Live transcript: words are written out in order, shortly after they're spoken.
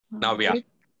Now we are.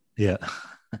 Yeah.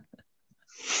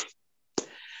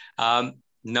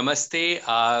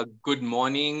 Namaste, good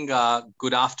morning,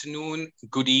 good afternoon,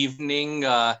 good evening,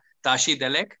 Tashi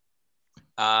Delek.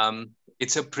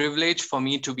 It's a privilege for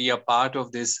me to be a part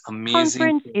of this amazing...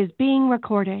 Conference is being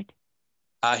recorded.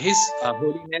 His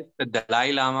Holiness the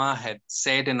Dalai Lama had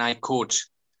said, and I quote,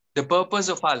 "The purpose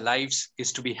of our lives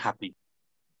is to be happy.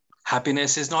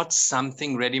 Happiness is not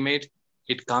something ready-made.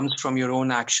 It comes from your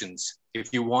own actions.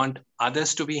 If you want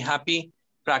others to be happy,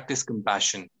 practice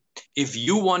compassion. If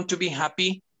you want to be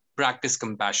happy, practice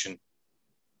compassion.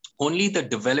 Only the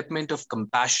development of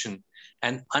compassion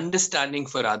and understanding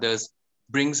for others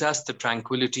brings us the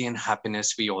tranquility and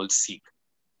happiness we all seek."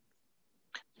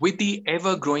 With the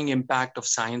ever-growing impact of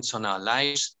science on our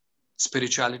lives,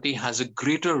 spirituality has a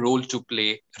greater role to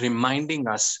play, reminding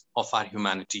us of our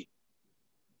humanity.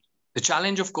 The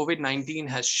challenge of COVID-19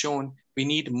 has shown we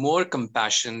need more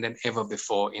compassion than ever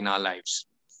before in our lives.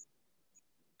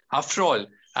 After all,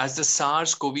 as the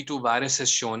SARS-CoV-2 virus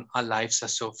has shown, our lives are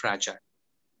so fragile.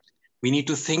 We need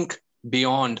to think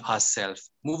beyond ourselves,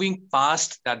 moving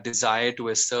past that desire to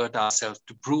assert ourselves,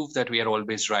 to prove that we are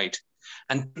always right.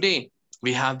 And today,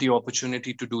 we have the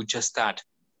opportunity to do just that.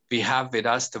 We have with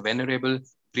us the Venerable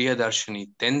Priyadarshi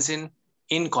Tenzin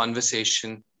in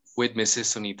conversation with Mrs.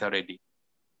 Suneeta Reddy.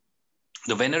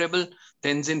 The Venerable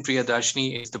Tenzin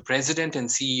Priyadarshi is the President and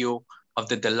CEO of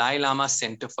the Dalai Lama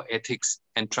Center for Ethics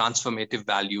and Transformative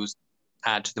Values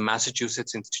at the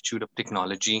Massachusetts Institute of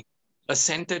Technology, a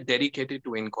center dedicated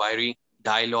to inquiry,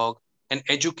 dialogue, and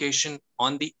education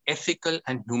on the ethical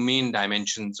and humane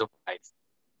dimensions of life.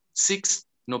 6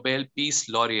 Nobel Peace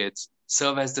Laureates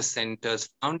serve as the center's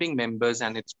founding members,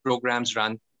 and its programs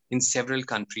run in several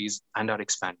countries and are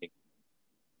expanding.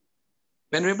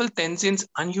 Venerable Tenzin's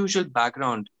unusual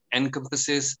background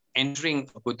encompasses entering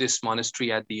a Buddhist monastery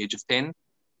at the age of 10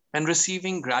 and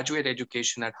receiving graduate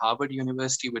education at Harvard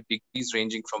University with degrees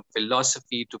ranging from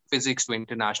philosophy to physics to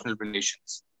international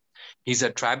relations. He's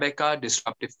a Tribeca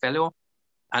Disruptive Fellow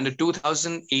and a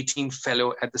 2018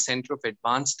 Fellow at the Center of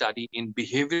Advanced Study in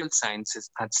Behavioral Sciences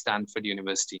at Stanford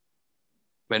University.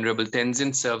 Venerable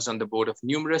Tenzin serves on the board of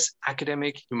numerous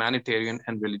academic, humanitarian,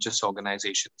 and religious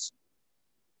organizations.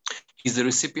 He's the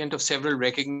recipient of several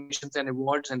recognitions and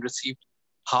awards and received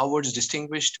Harvard's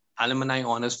Distinguished Alumni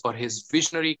Honors for his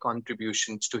visionary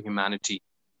contributions to humanity.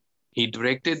 He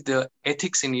directed the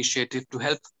Ethics Initiative to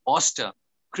help foster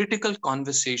critical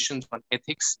conversations on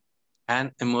ethics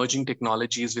and emerging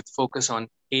technologies with focus on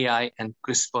AI and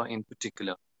CRISPR in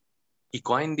particular. He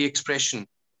coined the expression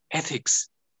ethics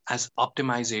as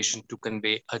optimization to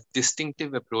convey a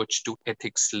distinctive approach to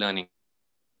ethics learning.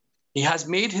 He has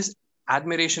made his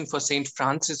admiration for St.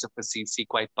 Francis of Assisi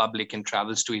quite public and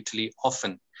travels to Italy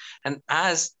often. And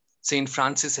as St.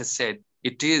 Francis has said,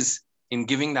 it is in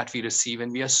giving that we receive,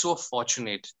 and we are so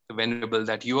fortunate, Venerable,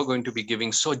 that you are going to be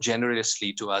giving so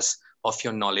generously to us of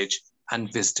your knowledge and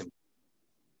wisdom.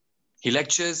 He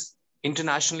lectures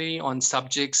internationally on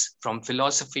subjects from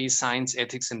philosophy, science,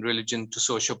 ethics, and religion to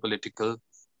socio-political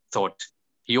thought.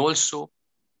 He also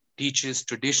teaches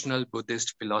traditional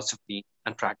Buddhist philosophy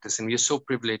and practice, and we are so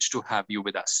privileged to have you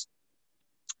with us.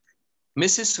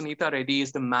 Mrs. Suneeta Reddy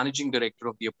is the Managing Director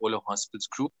of the Apollo Hospitals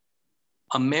Group.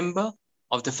 A member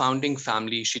of the founding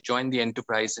family, she joined the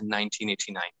enterprise in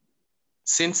 1989.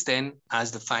 Since then,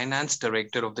 as the Finance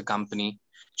Director of the company,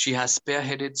 she has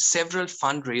spearheaded several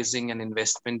fundraising and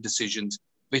investment decisions,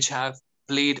 which have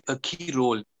played a key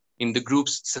role in the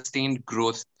group's sustained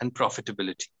growth and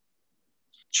profitability.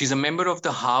 She's a member of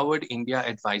the Harvard India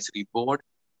Advisory Board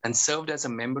and served as a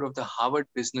member of the Harvard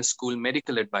Business School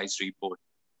Medical Advisory Board.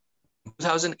 In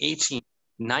 2018,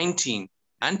 19,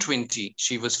 and 20,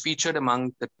 she was featured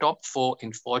among the top 4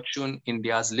 in Fortune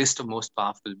India's list of most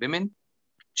powerful women.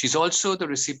 She's also the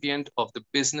recipient of the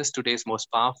Business Today's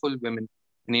Most Powerful Women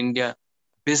in India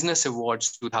Business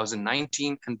Awards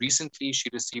 2019, and recently she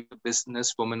received the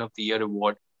Business Woman of the Year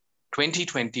Award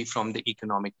 2020 from the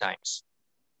Economic Times.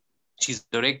 She's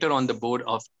director on the board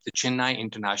of the Chennai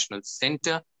International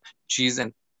Center. She's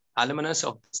an alumnus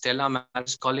of Stella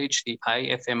Maris College, the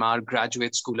IFMR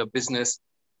Graduate School of Business,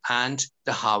 and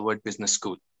the Harvard Business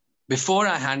School. Before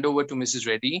I hand over to Mrs.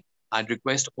 Reddy, I'd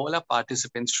request all our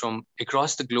participants from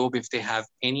across the globe, if they have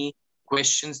any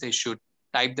questions, they should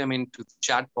type them into the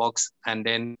chat box, and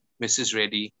then Mrs.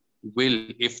 Reddy will,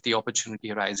 if the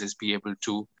opportunity arises, be able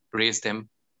to raise them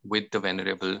with the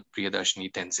Venerable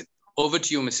Priyadarshi Tenzin. Over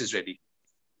to you, Mrs. Reddy.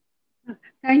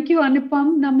 Thank you,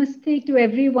 Anupam. Namaste to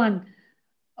everyone.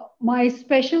 My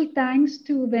special thanks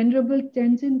to Venerable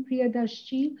Tenzin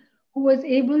Priyadarshi, who was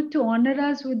able to honor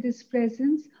us with his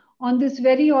presence on this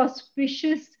very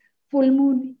auspicious full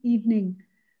moon evening.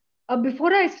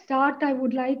 Before I start, I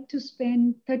would like to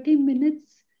spend 30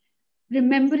 minutes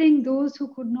remembering those who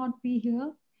could not be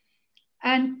here,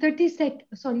 and 30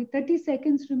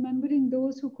 seconds remembering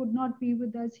those who could not be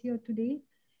with us here today,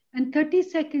 and 30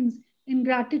 seconds in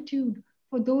gratitude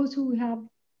for those who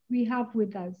we have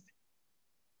with us.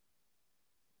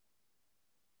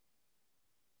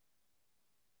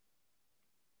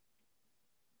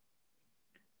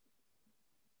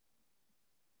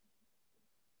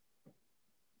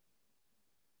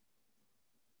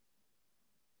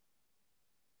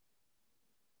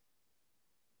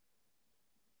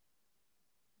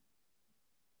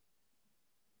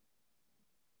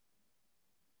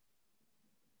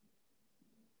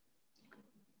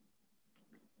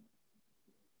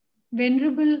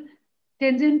 Venerable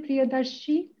Tenzin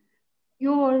Priyadarshi,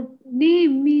 your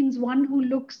name means one who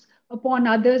looks upon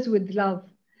others with love.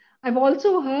 I've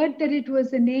also heard that it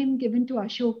was a name given to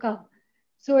Ashoka.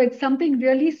 So it's something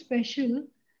really special.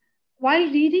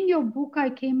 While reading your book, I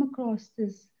came across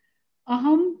this.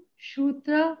 Aham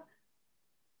Shrutva,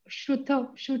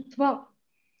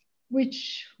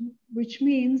 which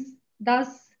means,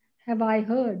 thus have I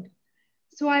heard.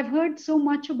 So I've heard so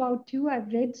much about you.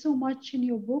 I've read so much in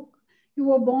your book. You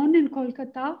were born in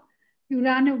Kolkata. You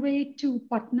ran away to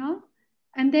Patna.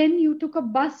 And then you took a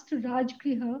bus to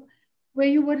Rajgriha, where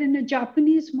you were in a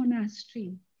Japanese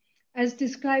monastery, as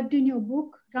described in your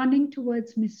book, Running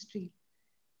Towards Mystery.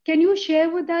 Can you share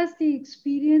with us the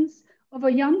experience of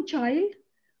a young child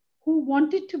who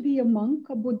wanted to be a monk,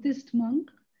 a Buddhist monk?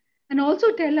 And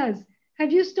also tell us,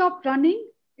 have you stopped running?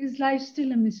 Is life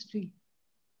still a mystery?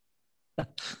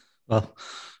 Well,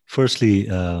 firstly,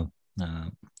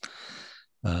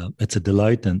 it's a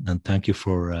delight, and thank you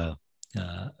for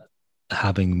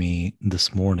having me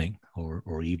this morning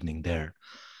or evening there.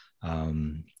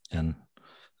 And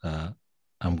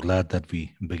I'm glad that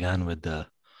we began with the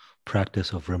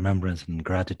practice of remembrance and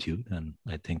gratitude. And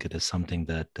I think it is something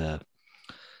that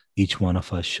each one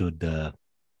of us should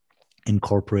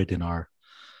incorporate in our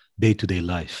day-to-day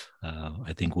life.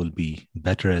 I think we'll be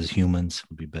better as humans,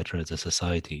 we'll be better as a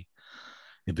society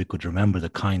if we could remember the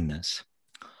kindness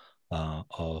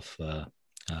of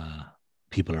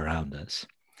people around us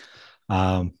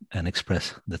and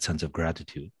express that sense of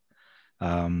gratitude.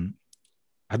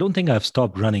 I don't think I've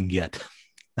stopped running yet,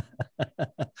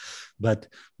 but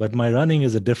my running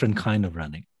is a different kind of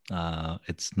running.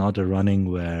 It's not a running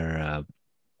where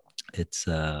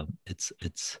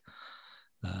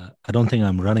I don't think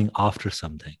I'm running after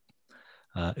something.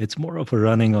 It's more of a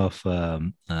running of a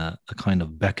kind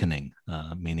of beckoning,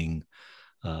 meaning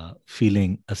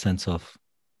feeling a sense of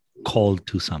call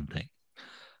to something,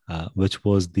 which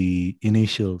was the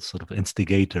initial sort of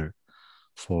instigator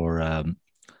for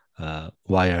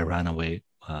why I ran away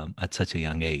at such a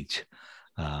young age.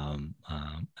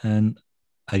 And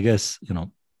I guess,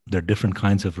 there are different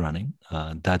kinds of running.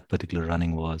 That particular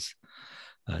running was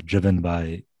driven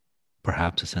by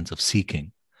perhaps a sense of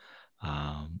seeking.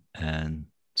 And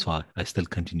so I still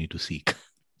continue to seek.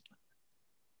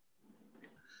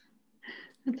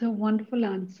 That's a wonderful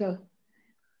answer.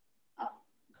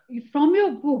 From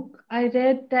your book, I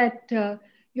read that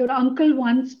your uncle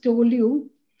once told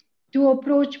you to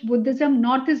approach Buddhism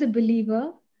not as a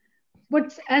believer,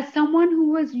 but as someone who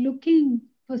was looking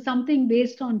for something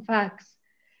based on facts.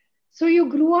 So you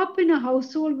grew up in a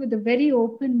household with a very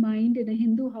open mind, in a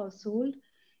Hindu household.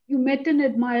 You met and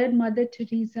admired Mother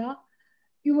Teresa.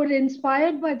 You were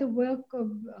inspired by the work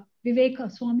of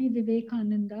Swami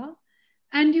Vivekananda,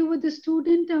 and you were the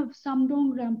student of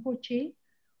Samdong Rinpoche,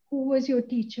 who was your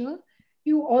teacher.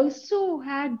 You also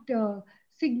had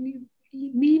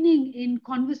meaning in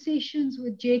conversations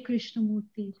with J.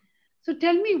 Krishnamurti. So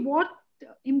tell me, what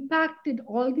impact did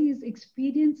all these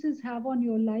experiences have on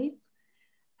your life?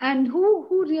 And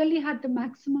who really had the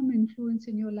maximum influence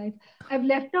in your life? I've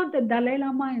left out the Dalai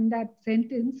Lama in that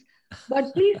sentence,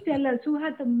 but please tell us who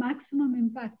had the maximum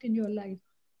impact in your life.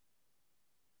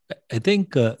 I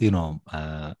think,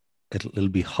 it'll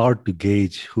be hard to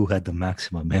gauge who had the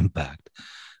maximum impact.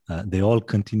 They all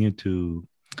continue to,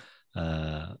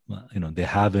 they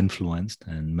have influenced,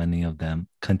 and many of them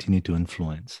continue to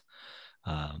influence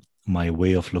my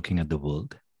way of looking at the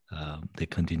world. They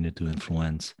continue to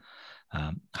influence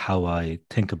how I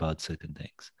think about certain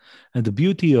things. And the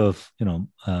beauty of,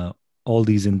 all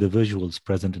these individuals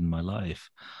present in my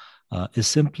life is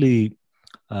simply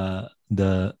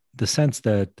the sense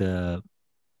that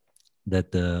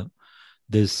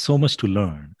there's so much to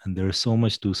learn, and there's so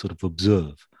much to sort of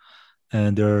observe.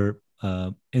 And there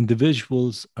are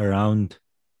individuals around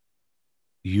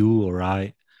you or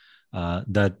I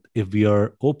that if we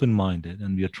are open-minded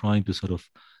and we are trying to sort of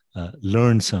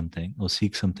learn something or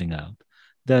seek something out,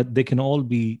 that they can all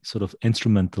be sort of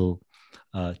instrumental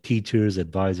teachers,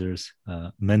 advisors,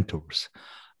 mentors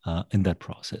in that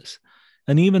process.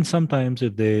 And even sometimes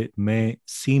if they may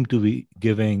seem to be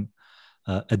giving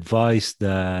advice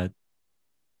that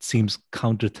seems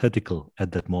counterthetical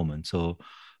at that moment. So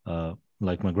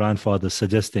like my grandfather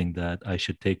suggesting that I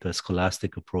should take a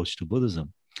scholastic approach to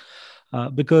Buddhism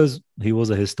because he was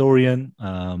a historian.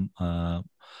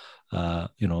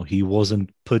 He wasn't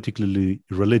particularly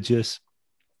religious,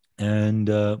 and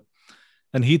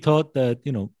he thought that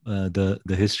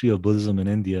the history of Buddhism in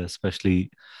India, especially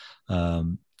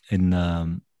in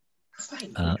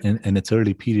its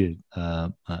early period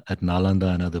at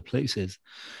Nalanda and other places,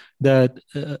 that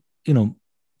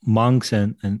monks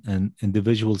and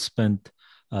individuals spent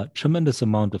a tremendous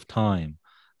amount of time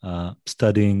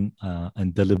studying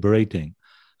and deliberating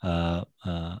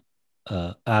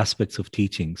aspects of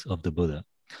teachings of the Buddha.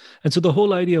 And so the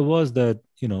whole idea was that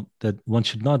that one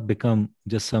should not become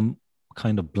just some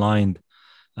kind of blind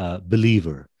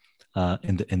believer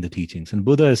in the teachings. And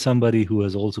Buddha is somebody who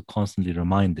has also constantly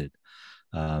reminded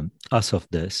us of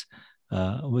this,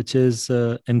 which is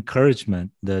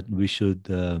encouragement that we should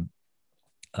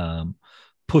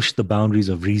push the boundaries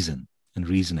of reason and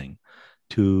reasoning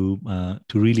to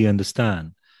really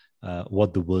understand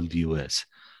what the worldview is.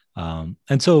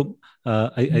 And so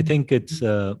I think it's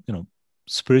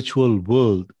spiritual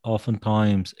world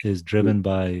oftentimes is driven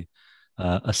by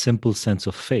a simple sense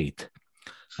of faith.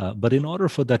 But in order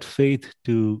for that faith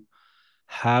to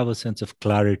have a sense of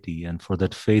clarity and for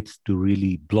that faith to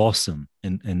really blossom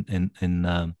in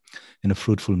a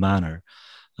fruitful manner,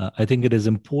 I think it is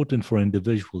important for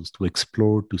individuals to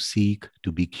explore, to seek,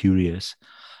 to be curious.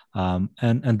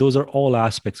 And those are all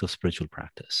aspects of spiritual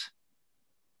practice.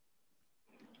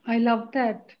 I love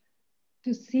that.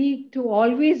 To seek, to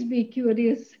always be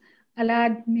curious. I'll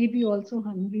add maybe also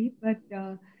hungry. But,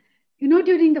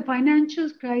 during the financial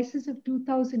crisis of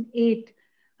 2008,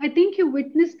 I think you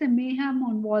witnessed the mayhem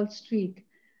on Wall Street.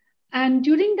 And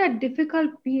during that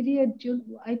difficult period,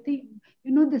 I think,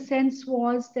 the sense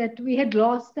was that we had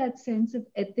lost that sense of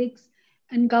ethics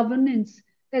and governance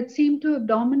that seemed to have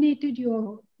dominated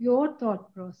your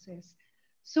thought process.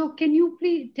 So can you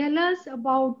please tell us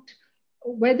about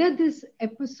whether this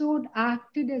episode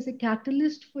acted as a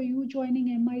catalyst for you joining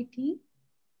MIT?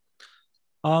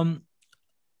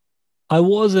 I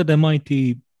was at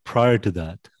MIT prior to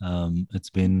that.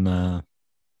 It's been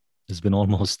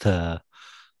almost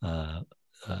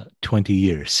 20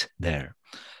 years there.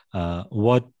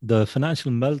 What the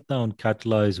financial meltdown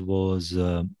catalyzed was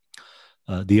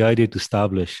the idea to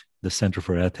establish the Center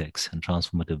for Ethics and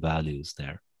Transformative Values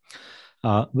there,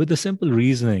 with the simple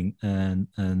reasoning and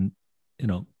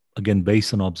again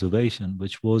based on observation,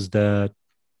 which was that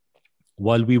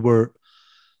while we were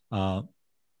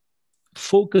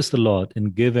focused a lot in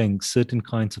giving certain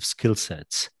kinds of skill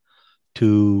sets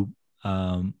to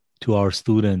our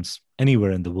students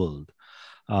anywhere in the world,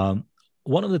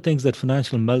 one of the things that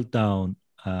financial meltdown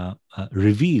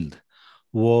revealed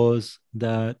was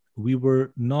that we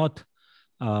were not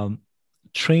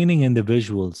training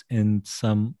individuals in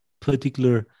some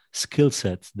particular skill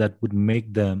sets that would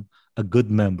make them a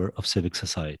good member of civic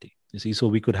society. You see, so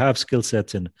we could have skill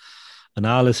sets in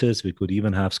analysis, we could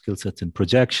even have skill sets in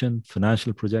projection,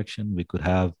 financial projection, we could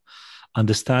have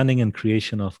understanding and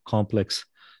creation of complex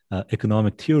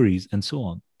economic theories and so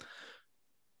on.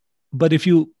 But if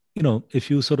you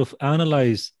sort of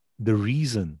analyze the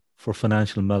reason for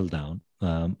financial meltdown,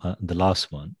 the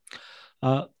last one,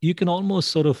 you can almost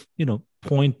sort of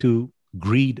point to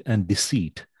greed and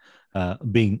deceit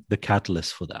being the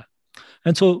catalyst for that.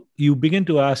 And so you begin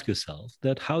to ask yourself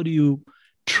that how do you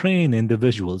train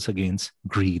individuals against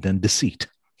greed and deceit?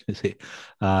 You see,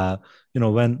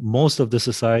 when most of the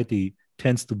society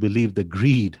tends to believe that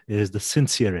greed is the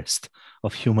sincerest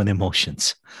of human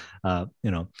emotions,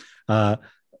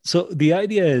 so the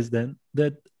idea is then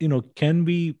that can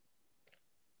we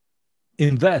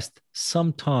invest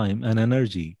some time and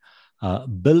energy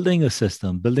building a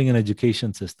system, building an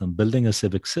education system, building a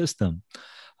civic system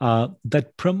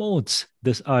that promotes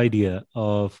this idea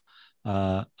of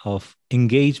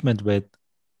engagement with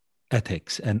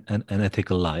ethics and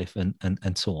ethical life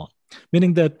and so on.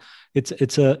 Meaning that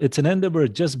it's an endeavor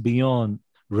just beyond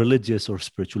religious or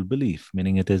spiritual belief.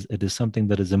 Meaning it is something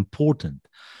that is important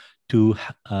to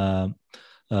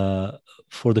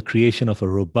for the creation of a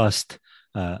robust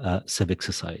civic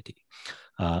society.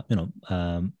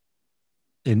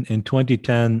 In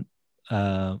 2010,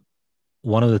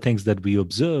 one of the things that we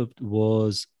observed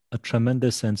was a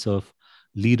tremendous sense of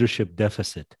leadership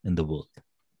deficit in the world.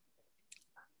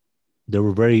 They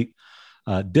were very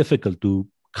difficult to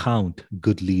count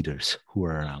good leaders who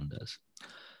are around us.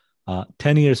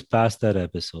 10 years past that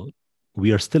episode,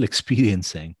 we are still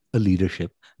experiencing a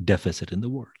leadership deficit in the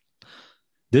world.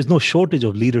 There's no shortage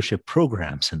of leadership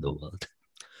programs in the world,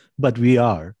 but we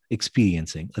are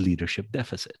experiencing a leadership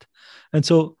deficit. And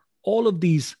so all of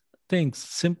these things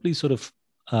simply sort of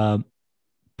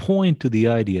point to the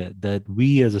idea that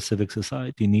we as a civic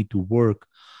society need to work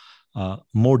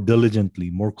more diligently,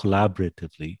 more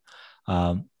collaboratively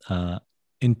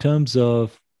in terms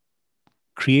of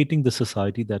creating the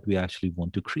society that we actually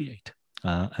want to create.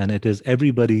 And it is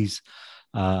everybody's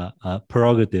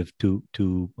prerogative to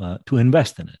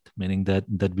invest in it, meaning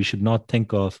that we should not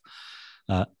think of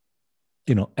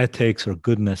ethics or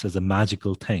goodness as a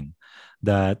magical thing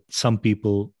that some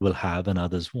people will have and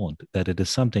others won't, that it is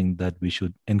something that we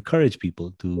should encourage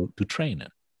people to train in.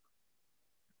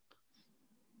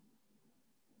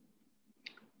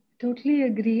 Totally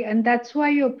agree. And that's why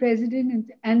you're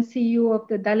president and CEO of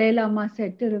the Dalai Lama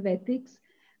Center of Ethics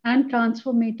and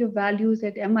Transformative Values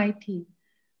at MIT.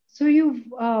 So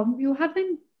you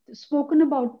haven't spoken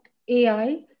about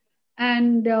AI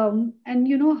and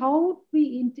how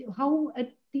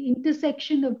at the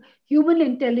intersection of human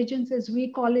intelligence, as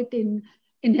we call it in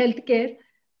healthcare,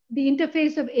 the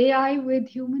interface of AI with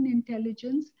human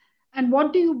intelligence, and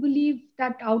what do you believe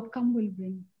that outcome will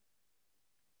bring?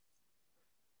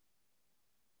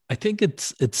 I think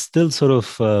it's still sort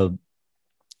of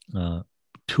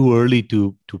too early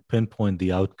to pinpoint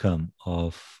the outcome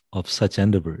of such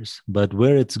endeavors. But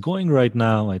where it's going right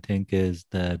now, I think, is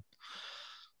that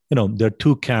there are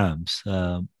two camps.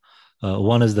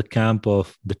 One is the camp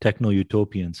of the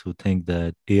techno-utopians who think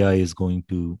that AI is going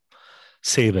to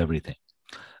save everything.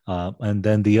 And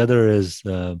then the other is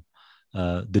the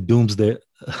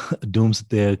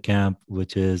doomsday camp,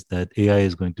 which is that AI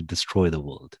is going to destroy the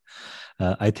world.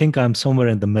 I think I'm somewhere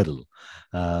in the middle,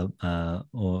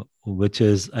 which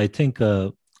is, I think,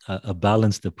 a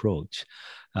balanced approach.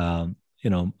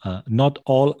 Not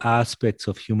all aspects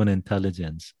of human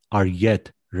intelligence are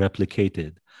yet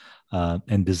replicated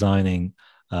in designing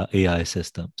AI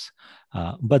systems.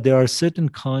 But there are certain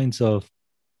kinds of,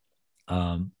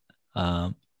 I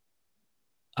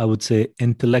would say,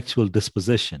 intellectual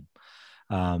disposition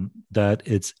that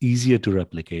it's easier to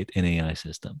replicate in AI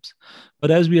systems.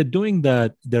 But as we are doing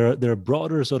that, there are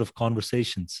broader sort of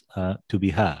conversations to be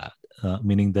had,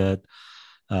 meaning that,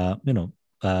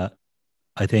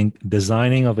 I think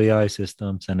designing of AI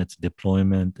systems and its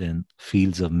deployment in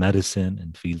fields of medicine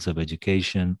and fields of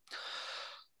education,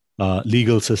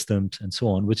 legal systems, and so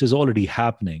on, which is already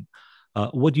happening.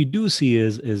 What you do see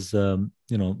is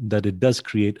that it does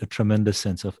create a tremendous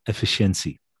sense of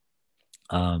efficiency,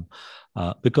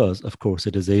 because, of course,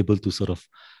 it is able to sort of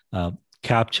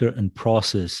capture and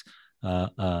process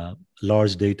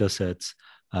large data sets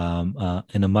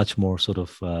in a much more sort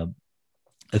of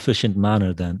efficient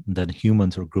manner than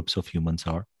humans or groups of humans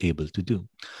are able to do.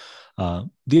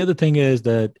 The other thing is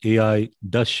that AI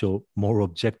does show more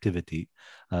objectivity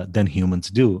than humans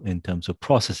do in terms of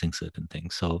processing certain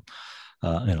things. So,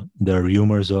 there are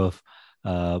rumors of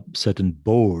certain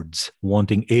boards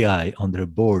wanting AI on their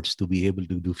boards to be able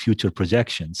to do future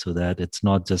projections, so that it's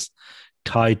not just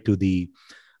tied to the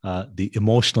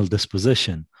emotional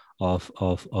disposition of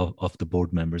the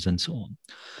board members and so on.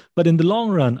 But in the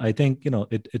long run, I think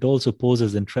it also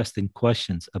poses interesting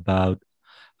questions about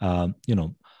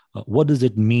what does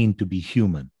it mean to be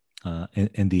human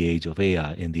in the age of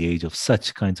AI, in the age of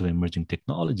such kinds of emerging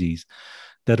technologies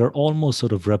that are almost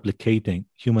sort of replicating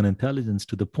human intelligence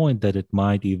to the point that it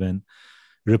might even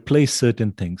replace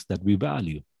certain things that we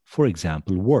value. For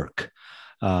example, work.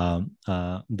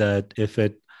 That if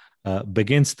it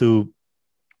begins to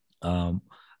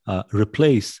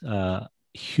replace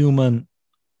human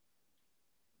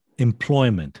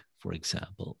employment, for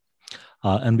example,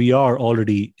 and we are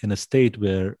already in a state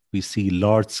where we see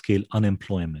large-scale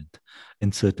unemployment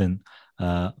in certain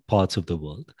parts of the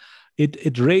world.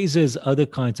 It raises other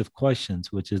kinds of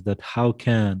questions, which is that how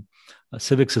can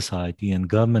civic society and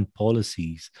government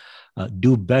policies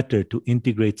do better to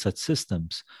integrate such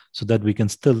systems so that we can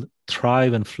still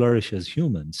thrive and flourish as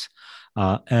humans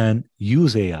and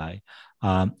use AI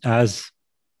as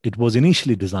it was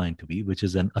initially designed to be, which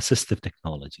is an assistive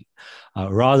technology,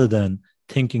 rather than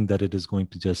thinking that it is going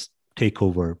to just take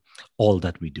over all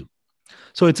that we do.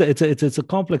 So it's a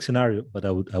complex scenario, but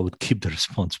I would keep the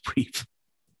response brief.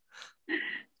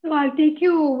 So I'll take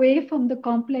you away from the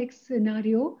complex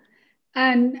scenario,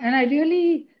 and I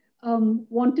really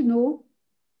want to know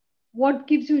what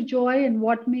gives you joy and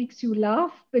what makes you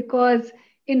laugh? Because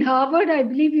in Harvard, I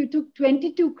believe you took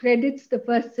 22 credits the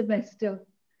first semester.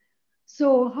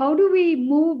 So how do we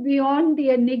move beyond the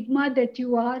enigma that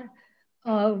you are,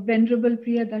 Venerable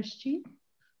Priyadarshi?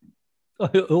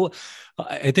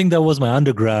 I think that was my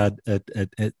undergrad at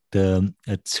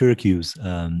Syracuse.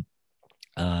 Um,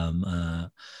 uh,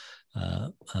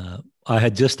 I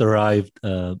had just arrived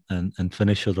and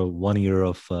finished sort of 1 year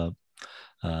of uh,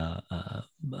 uh,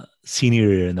 senior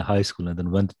year in the high school, and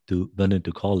then went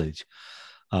into college.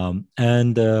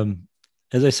 And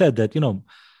as I said, that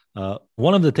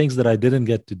one of the things that I didn't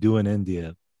get to do in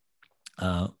India,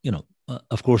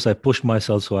 of course, I pushed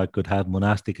myself so I could have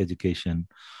monastic education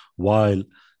while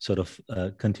sort of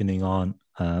continuing on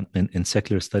in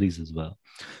secular studies as well.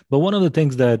 But one of the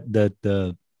things that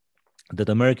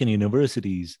American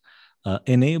universities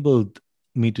enabled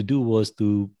me to do was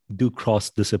to do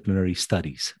cross-disciplinary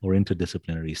studies or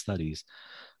interdisciplinary studies.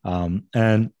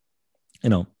 And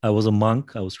I was a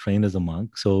monk. I was trained as a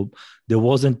monk, so there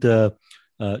wasn't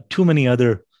too many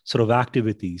other sort of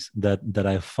activities that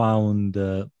I found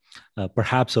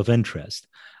perhaps of interest.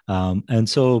 And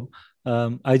so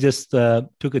I just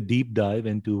took a deep dive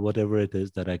into whatever it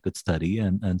is that I could study,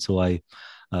 and so I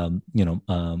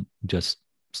just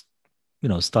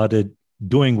started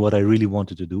doing what I really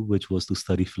wanted to do, which was to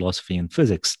study philosophy and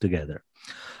physics together.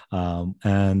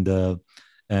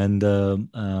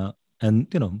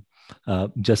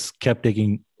 Just kept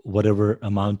taking whatever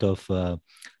amount of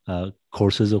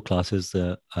courses or classes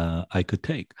I could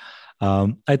take.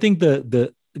 I think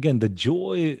the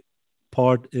joy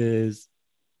part is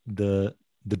the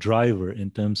driver in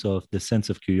terms of the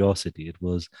sense of curiosity. It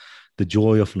was the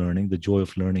joy of learning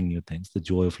new things, the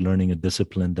joy of learning a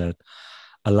discipline that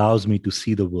allows me to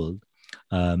see the world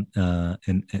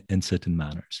in certain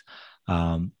manners.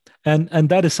 And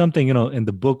that is something, in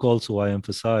the book also I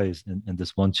emphasize in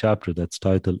this one chapter that's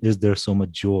titled, "Is There So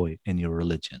Much Joy in Your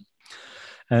Religion?"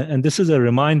 And this is a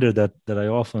reminder that I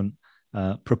often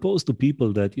propose to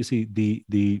people, that you see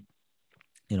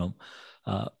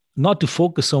not to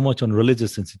focus so much on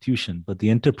religious institution, but the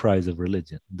enterprise of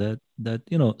religion, that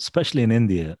especially in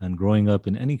India and growing up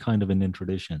in any kind of Indian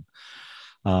tradition,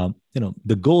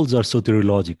 the goals are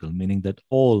soteriological, meaning that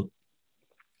all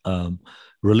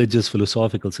religious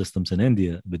philosophical systems in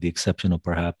India, with the exception of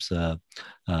perhaps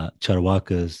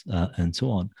Charvakas and so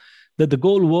on, that the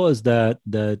goal was that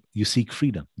you seek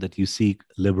freedom, that you seek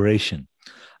liberation.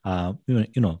 And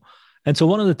so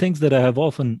one of the things that I have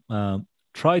often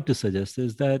tried to suggest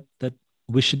is that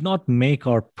we should not make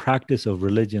our practice of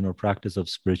religion or practice of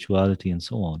spirituality and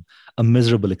so on a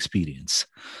miserable experience.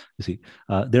 You see,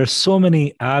 there are so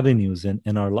many avenues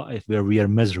in our life where we are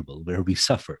miserable, where we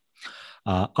suffer.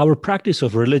 Our practice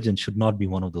of religion should not be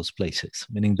one of those places,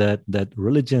 meaning that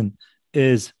religion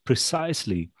is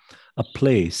precisely a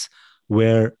place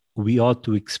where we ought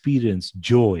to experience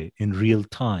joy in real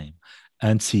time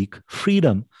and seek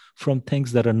freedom from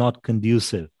things that are not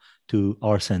conducive to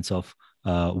our sense of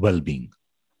well-being.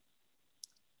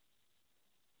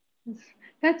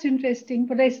 That's interesting,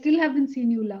 but I still haven't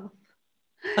seen you laugh.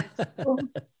 So,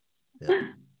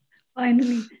 Yeah.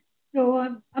 finally. So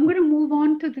I'm going to move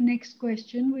on to the next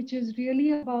question, which is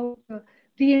really about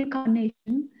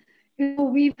reincarnation.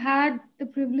 We've had the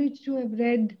privilege to have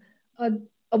read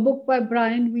a book by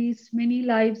Brian Weiss, Many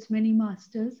Lives, Many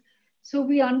Masters. So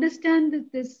we understand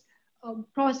that this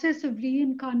process of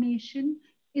reincarnation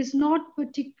is not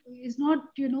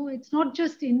it's not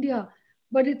just India,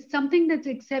 but it's something that's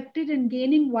accepted and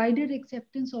gaining wider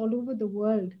acceptance all over the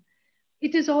world.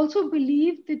 It is also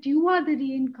believed that you are the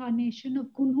reincarnation of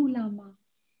Kunhu Lama.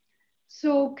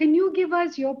 So can you give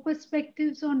us your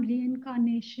perspectives on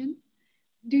reincarnation?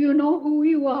 Do you know who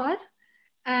you are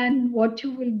and what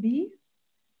you will be?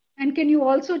 And can you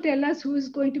also tell us who is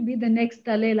going to be the next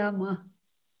Dalai Lama?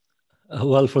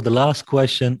 Well, for the last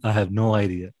question, I have no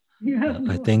idea.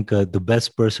 I think the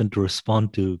best person to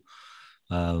respond to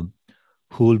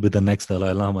who will be the next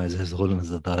Dalai Lama is His Holiness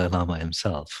the Dalai Lama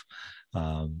himself.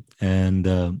 I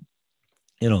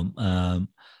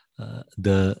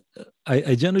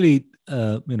generally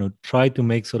try to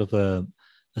make sort of a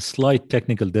slight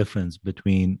technical difference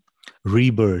between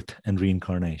rebirth and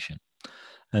reincarnation.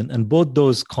 And both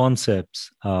those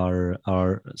concepts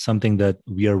are something that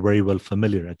we are very well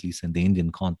familiar, at least in the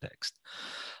Indian context.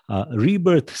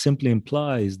 Rebirth simply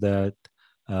implies that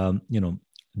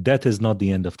death is not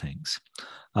the end of things,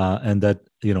 and that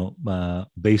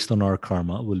based on our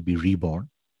karma, we'll be reborn,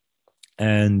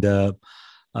 and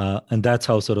that's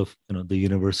how sort of the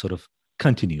universe sort of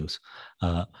continues.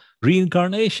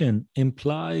 Reincarnation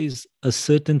implies a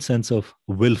certain sense of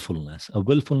willfulness, a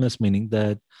willfulness meaning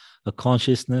that a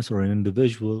consciousness or an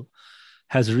individual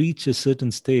has reached a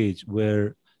certain stage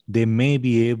where they may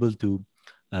be able to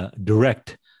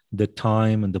direct the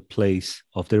time and the place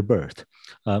of their birth,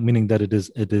 meaning that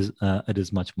it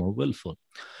is much more willful.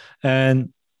 And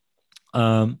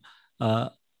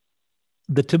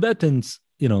the Tibetans,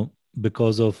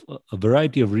 because of a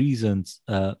variety of reasons,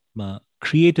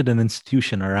 created an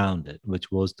institution around it,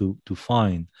 which was to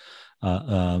find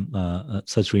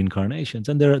such reincarnations.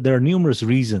 And there are numerous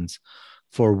reasons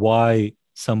for why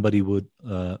somebody would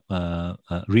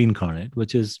reincarnate,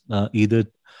 which is either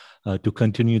to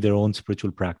continue their own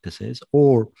spiritual practices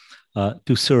or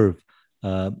to serve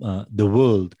the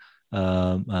world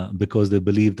because they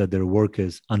believe that their work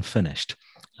is unfinished,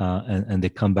 and they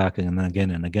come back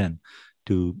again and again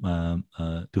to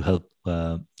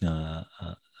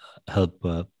help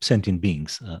sentient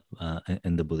beings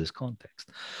in the Buddhist context.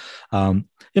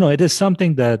 It is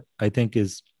something that I think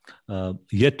is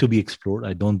yet to be explored.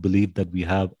 I don't believe that we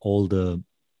have all the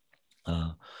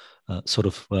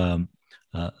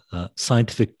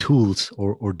scientific tools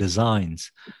or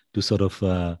designs to sort of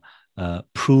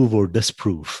prove or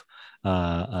disprove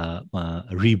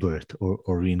rebirth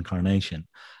or reincarnation.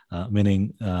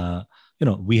 Meaning,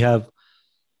 we have.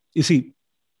 You see,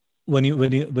 when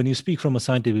you speak from a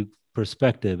scientific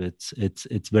perspective,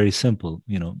 it's very simple.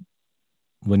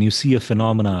 When you see a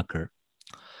phenomena occur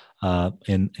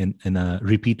in a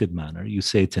repeated manner, you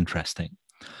say it's interesting.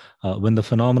 When the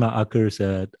phenomena occurs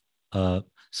at a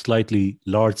slightly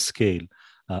large scale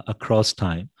across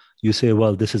time, you say,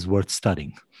 well, this is worth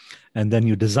studying. And then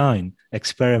you design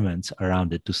experiments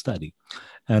around it to study.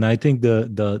 And I think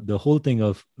the whole thing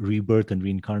of rebirth and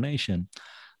reincarnation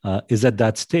is at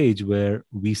that stage where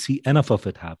we see enough of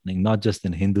it happening, not just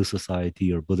in Hindu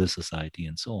society or Buddhist society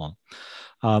and so on,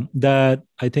 that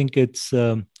I think it's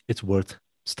worth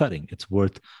studying. It's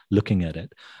worth looking at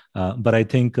it. But I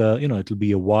think it'll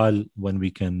be a while when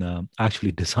we can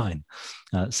actually design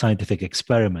scientific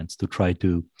experiments to try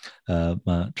to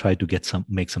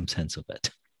make some sense of it.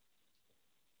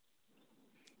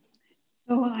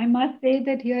 So I must say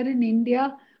that here in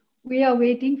India, we are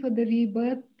waiting for the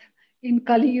rebirth in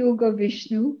Kali Yuga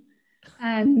Vishnu.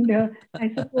 And I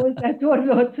suppose that's what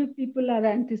lots of people are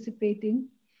anticipating.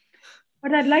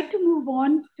 But I'd like to move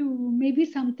on to maybe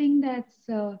something that's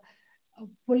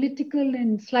political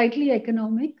and slightly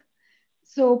economic.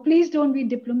 So please don't be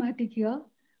diplomatic here.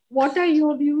 What are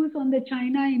your views on the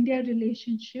China-India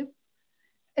relationship,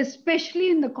 especially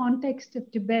in the context of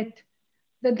Tibet,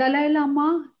 the Dalai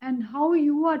Lama, and how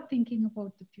you are thinking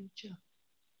about the future?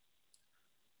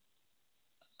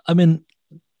 I mean,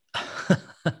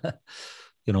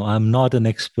 I'm not an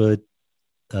expert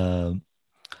in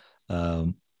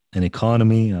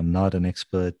economy. I'm not an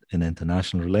expert in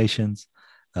international relations.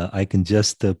 I can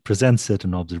just present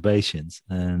certain observations.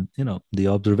 And, the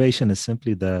observation is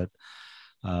simply that,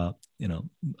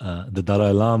 the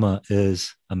Dalai Lama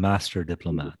is a master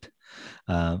diplomat.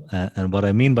 And what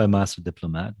I mean by master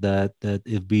diplomat, that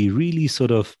if we really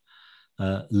sort of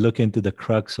look into the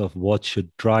crux of what should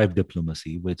drive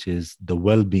diplomacy, which is the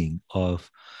well-being of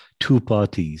two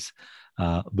parties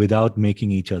without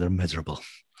making each other miserable,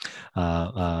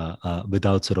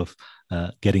 without sort of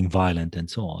getting violent and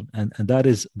so on. And that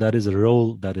is a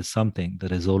role, that is something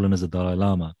that His Holiness the Dalai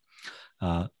Lama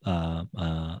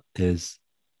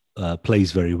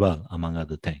plays very well, among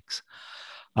other things.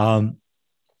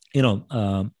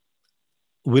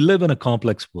 We live in a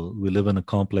complex world. We live in a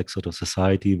complex sort of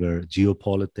society where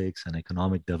geopolitics and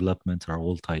economic developments are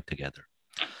all tied together.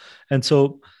 And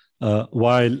so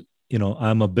while,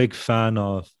 I'm a big fan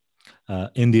of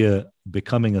India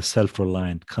becoming a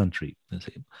self-reliant country,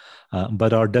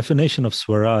 but our definition of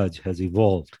Swaraj has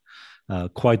evolved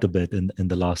quite a bit in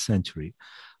the last century,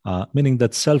 meaning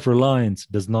that self-reliance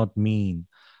does not mean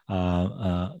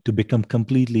to become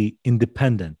completely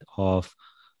independent of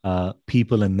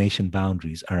people and nation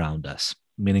boundaries around us,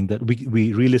 meaning that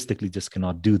we realistically just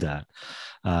cannot do that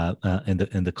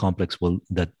in the complex world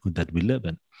that we live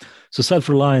in. So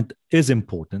self-reliant is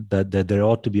important, that there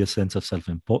ought to be a sense of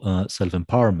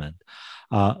self-empowerment,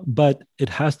 but it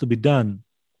has to be done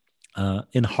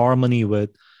in harmony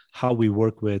with how we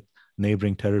work with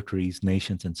neighboring territories,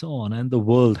 nations, and so on. And the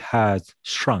world has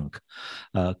shrunk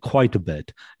quite a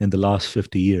bit in the last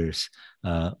 50 years,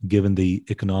 given the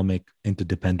economic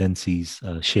interdependencies,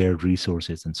 shared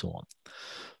resources, and so on.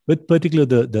 With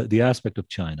particularly the aspect of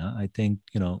China, I think,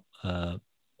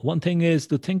 one thing is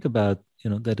to think about,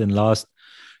 that in last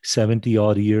 70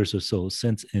 odd years or so,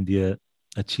 since India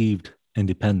achieved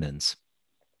independence,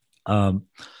 Um,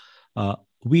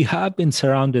 we have been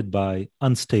surrounded by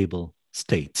unstable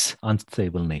states,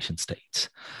 unstable nation states.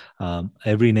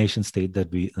 Every nation state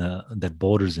that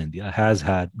borders India has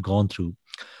gone through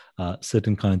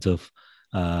certain kinds of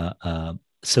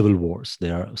civil wars.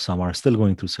 Some are still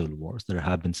going through civil wars. There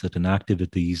have been certain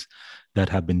activities that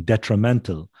have been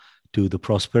detrimental to the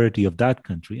prosperity of that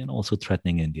country and also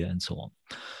threatening India and so on.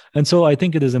 And so I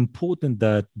think it is important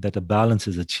that a balance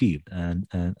is achieved, and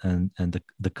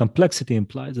the complexity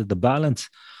implies that the balance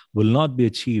will not be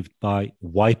achieved by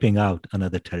wiping out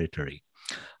another territory.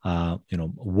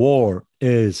 War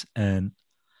is an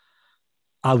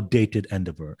outdated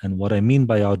endeavor, and what I mean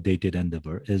by outdated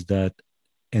endeavor is that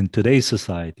in today's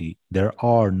society there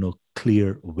are no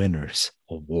clear winners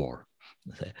of war,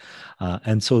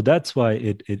 and so that's why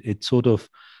it sort of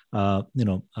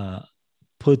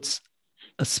puts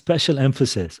a special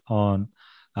emphasis on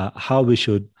how we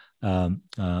should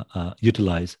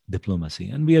utilize diplomacy.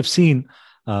 And we have seen,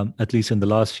 at least in the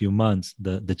last few months,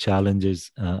 the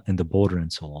challenges in the border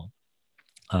and so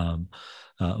on,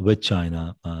 with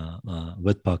China,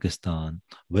 with Pakistan,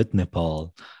 with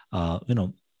Nepal,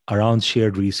 around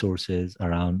shared resources,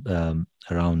 around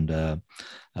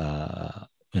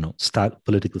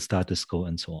political status quo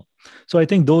and so on. So I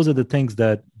think those are the things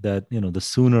that the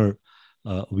sooner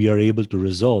we are able to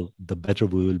resolve, the better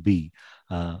we will be.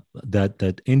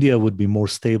 That India would be more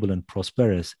stable and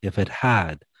prosperous if it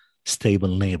had stable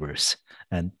neighbors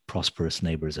and prosperous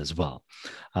neighbors as well.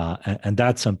 And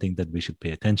that's something that we should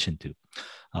pay attention to.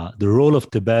 The role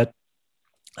of Tibet,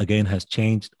 again, has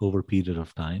changed over a period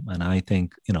of time. And I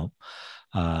think,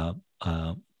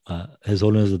 His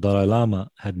Holiness the Dalai Lama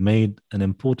had made an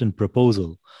important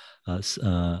proposal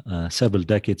several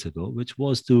decades ago, which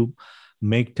was to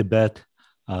make Tibet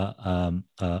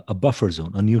a buffer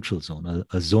zone, a neutral zone,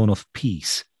 a zone of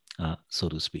peace, so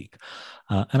to speak.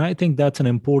 And I think that's an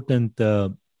important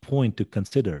point to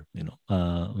consider.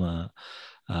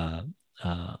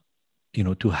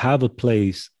 To have a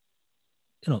place.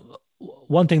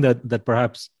 One thing that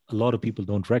perhaps a lot of people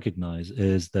don't recognize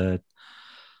is that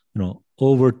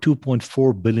over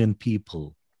 2.4 billion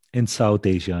people in South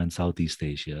Asia and Southeast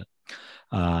Asia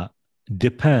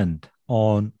depend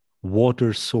on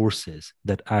water sources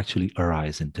that actually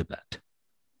arise in Tibet.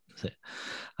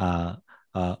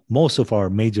 Most of our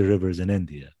major rivers in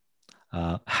India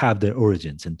have their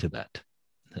origins in Tibet.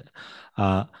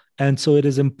 And so it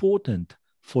is important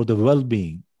for the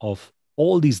well-being of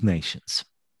all these nations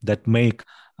that make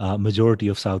a majority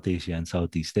of South Asia and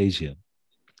Southeast Asia,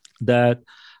 that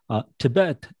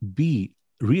Tibet be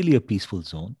really a peaceful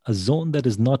zone, a zone that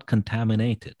is not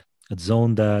contaminated, a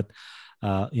zone that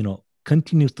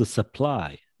continues to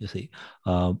supply,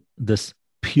 this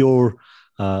pure,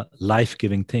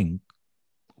 life-giving thing,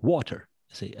 water.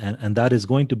 And that is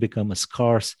going to become a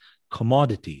scarce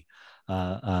commodity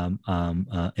in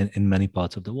many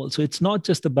parts of the world. So it's not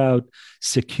just about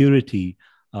security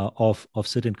of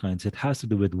certain kinds. It has to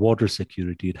do with water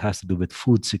security. It has to do with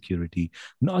food security,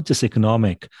 not just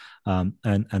economic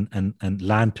and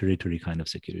land territory kind of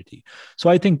security. So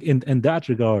I think in that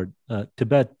regard,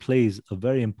 Tibet plays a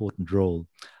very important role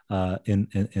in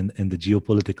the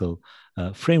geopolitical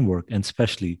framework, and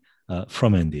especially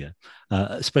from India,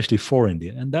 especially for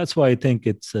India. And that's why I think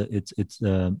it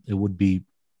would be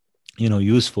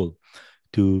useful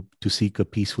to seek a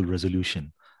peaceful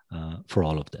resolution for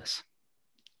all of this.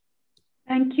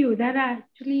 Thank you. That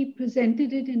actually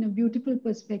presented it in a beautiful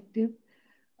perspective.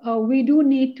 We do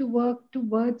need to work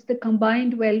towards the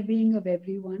combined well-being of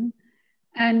everyone,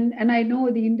 and I know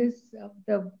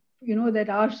that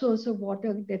our source of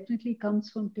water definitely comes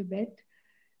from Tibet.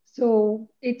 So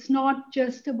it's not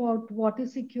just about water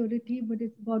security, but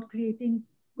it's about creating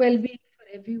well-being for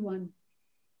everyone.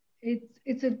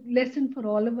 It's a lesson for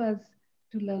all of us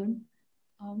to learn.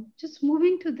 Just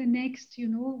moving to the next,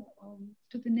 to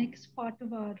the next part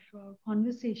of our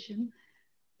conversation.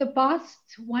 The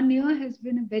past 1 year has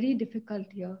been a very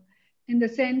difficult year, in the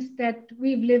sense that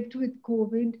we've lived with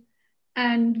COVID,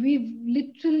 and we've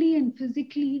literally and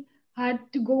physically had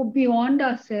to go beyond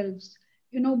ourselves,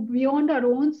 beyond our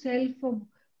own self of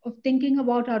thinking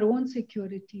about our own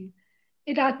security.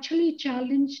 It actually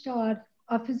challenged our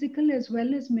physical as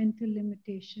well as mental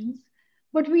limitations,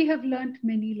 but we have learned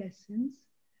many lessons.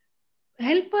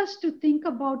 Help us to think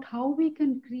about how we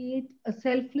can create a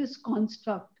selfless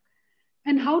construct,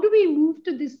 and how do we move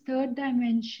to this third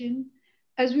dimension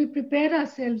as we prepare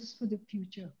ourselves for the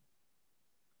future?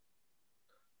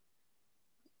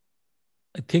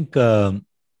 I think,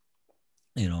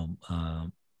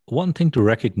 one thing to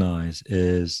recognize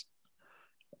is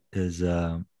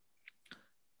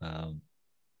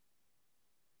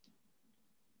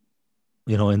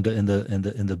in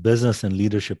the business and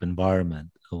leadership environment,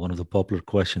 one of the popular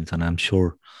questions, and I'm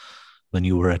sure when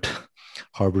you were at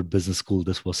Harvard Business School,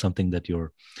 this was something that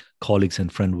your colleagues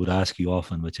and friends would ask you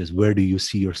often, which is, where do you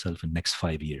see yourself in next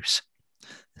 5 years?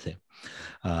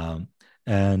 Um,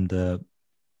 and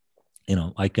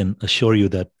I can assure you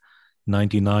that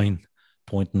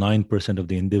 99.9% of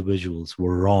the individuals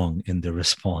were wrong in their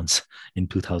response in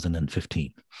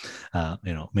 2015.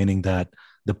 Meaning that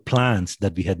the plans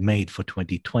that we had made for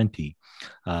 2020,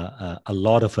 a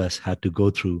lot of us had to go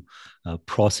through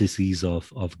processes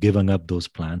of giving up those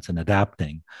plans and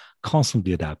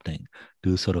constantly adapting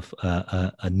to sort of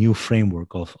a new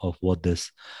framework of what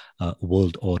this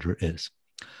world order is.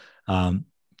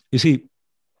 You see,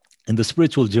 in the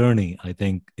spiritual journey, I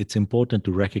think it's important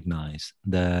to recognize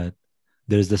that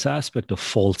there's this aspect of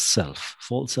false self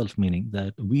meaning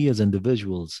that we as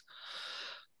individuals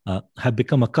have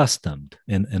become accustomed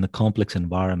in a complex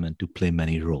environment to play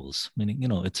many roles. Meaning,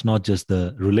 it's not just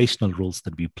the relational roles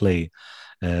that we play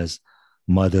as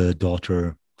mother,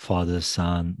 daughter, father,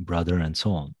 son, brother, and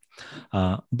so on,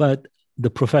 but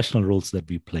the professional roles that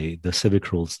we play, the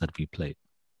civic roles that we play.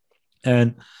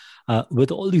 And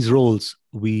with all these roles,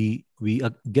 we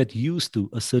get used to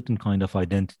a certain kind of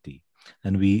identity,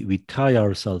 and we tie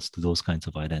ourselves to those kinds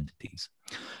of identities,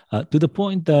 to the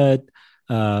point that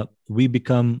we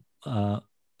become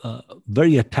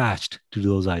very attached to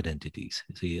those identities.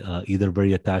 You see, either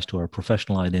very attached to our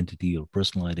professional identity or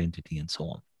personal identity, and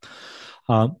so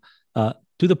on,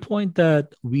 to the point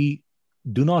that we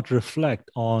do not reflect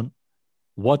on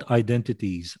what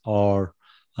identities are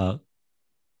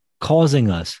causing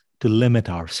us to limit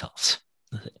ourselves,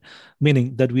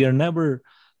 meaning that we are never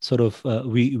sort of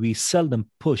we seldom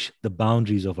push the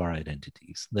boundaries of our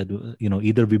identities. That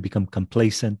either we become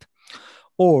complacent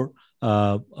or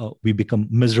we become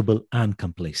miserable and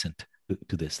complacent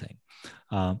to this thing.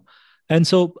 And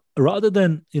so, rather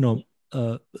than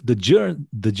the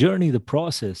journey, the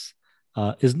process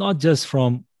is not just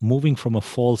from moving from a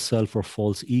false self or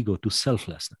false ego to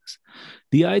selflessness.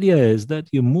 The idea is that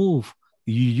you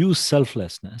use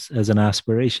selflessness as an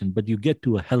aspiration, but you get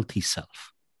to a healthy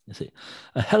self. You see,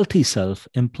 a healthy self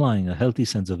implying a healthy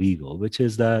sense of ego, which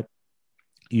is that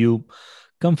you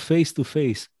come face to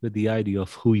face with the idea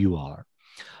of who you are,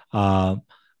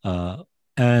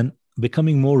 and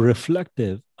becoming more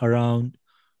reflective around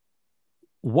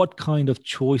what kind of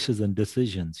choices and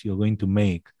decisions you're going to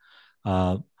make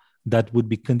that would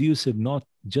be conducive not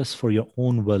just for your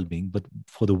own well-being, but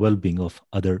for the well-being of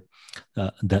other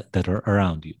that are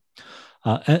around you.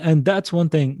 And that's one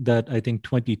thing that I think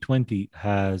 2020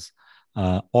 has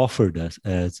offered us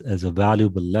as a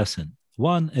valuable lesson.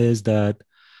 One is that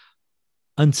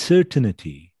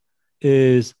uncertainty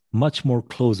is much more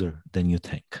closer than you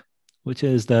think, which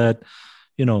is that,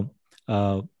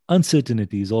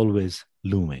 uncertainty is always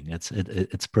looming.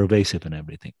 It's pervasive in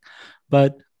everything.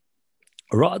 But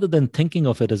rather than thinking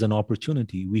of it as an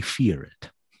opportunity, we fear it.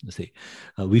 You see,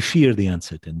 we fear the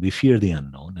uncertain, we fear the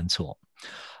unknown, and so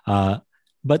on.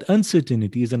 But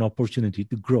uncertainty is an opportunity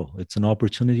to grow. It's an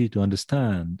opportunity to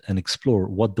understand and explore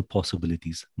what the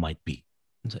possibilities might be.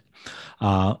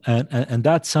 And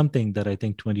that's something that I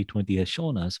think 2020 has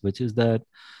shown us, which is that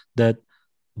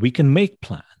we can make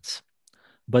plans,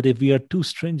 but if we are too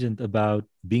stringent about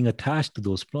being attached to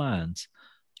those plans,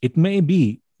 it may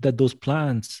be that those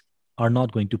plans are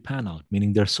not going to pan out,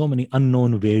 meaning there are so many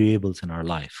unknown variables in our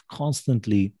life,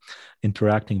 constantly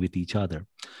interacting with each other,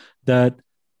 that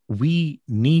we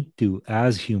need to,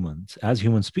 as humans, as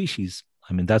human species,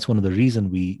 I mean, that's one of the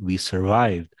reasons we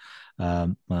survived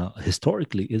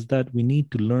historically, is that we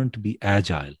need to learn to be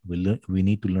agile. We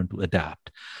need to learn to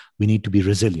adapt. We need to be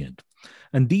resilient.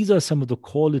 And these are some of the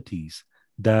qualities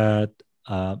that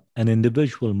an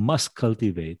individual must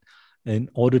cultivate in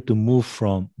order to move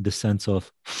from the sense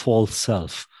of false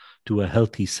self to a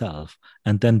healthy self,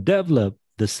 and then develop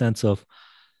the sense of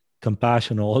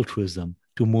compassion or altruism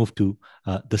to move to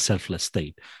the selfless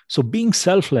state. So being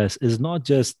selfless is not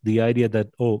just the idea that,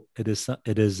 it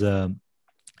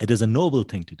is a noble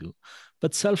thing to do,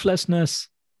 but selflessness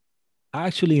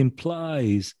actually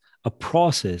implies a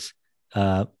process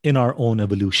in our own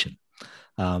evolution,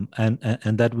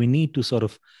 and that we need to sort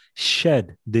of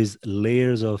shed these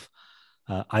layers of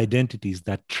identities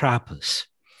that trap us,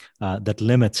 that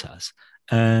limits us,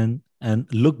 and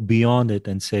look beyond it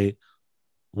and say,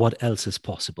 what else is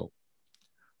possible?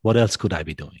 What else could I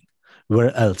be doing?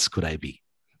 Where else could I be?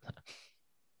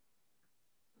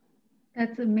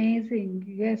 That's amazing.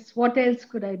 Yes. What else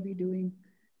could I be doing?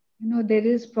 There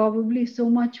is probably so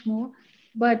much more.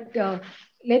 But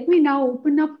let me now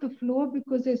open up the floor,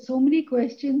 because there's so many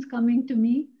questions coming to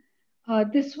me.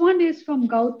 This one is from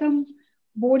Gautam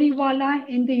Bodiwala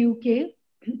in the UK.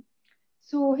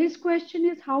 So his question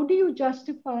is, how do you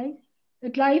justify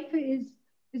that life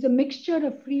is a mixture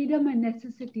of freedom and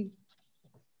necessity?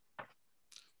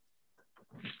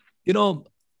 You know,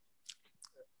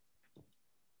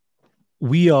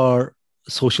 we are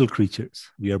social creatures.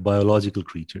 We are biological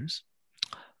creatures.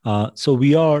 So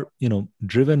we are,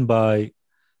 driven by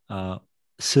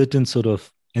certain sort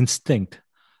of instinct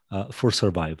for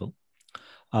survival.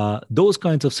 Those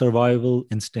kinds of survival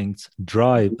instincts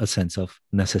drive a sense of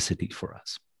necessity for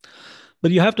us.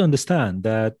 But you have to understand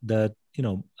that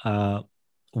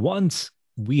once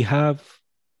we have,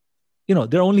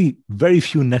 there are only very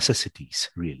few necessities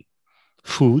really: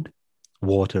 food,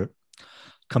 water,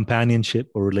 companionship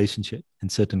or relationship in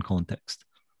certain context,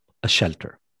 a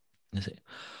shelter. You see,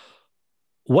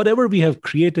 whatever we have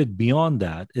created beyond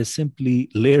that is simply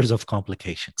layers of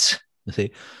complications. You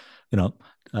see,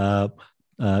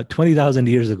 20,000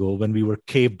 years ago when we were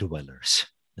cave dwellers,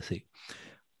 you see,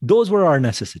 those were our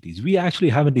necessities. We actually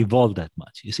haven't evolved that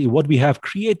much. You see, what we have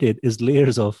created is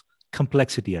layers of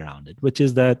complexity around it, which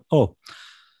is that,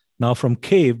 now from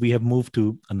cave, we have moved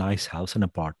to a nice house, an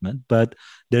apartment, but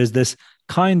there's this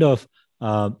kind of,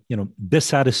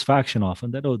 dissatisfaction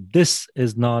often that, this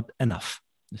is not enough.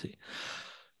 You see,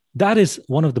 that is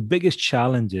one of the biggest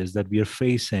challenges that we are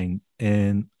facing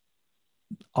in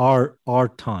our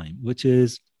time, which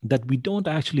is that we don't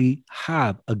actually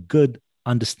have a good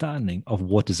understanding of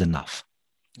what is enough.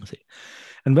 You see,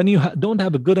 and when you don't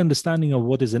have a good understanding of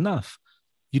what is enough,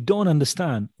 you don't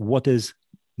understand what is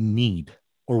need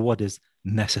or what is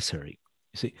necessary.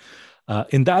 You see,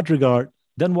 in that regard,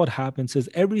 then what happens is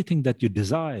everything that you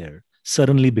desire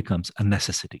suddenly becomes a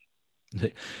necessity.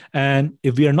 And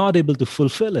if we are not able to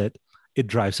fulfill it, it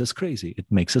drives us crazy. It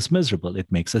makes us miserable.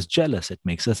 It makes us jealous. It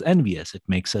makes us envious. It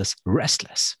makes us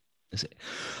restless.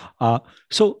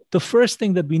 So the first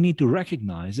thing that we need to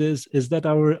recognize is that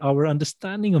our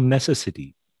understanding of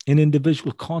necessity in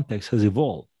individual context has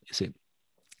evolved. You see,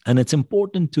 and it's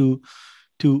important to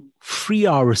free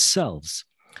ourselves,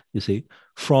 you see,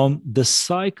 from the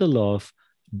cycle of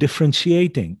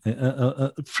differentiating,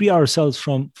 free ourselves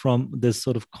from this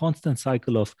sort of constant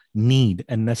cycle of need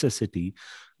and necessity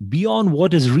beyond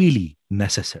what is really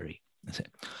necessary.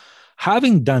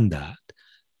 Having done that,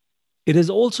 it is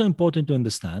also important to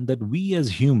understand that we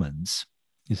as humans,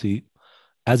 you see,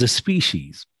 as a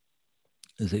species,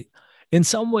 you see, in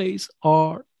some ways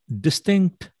are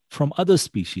distinct from other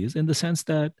species in the sense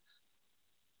that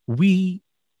we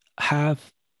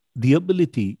have the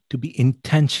ability to be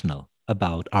intentional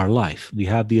about our life. We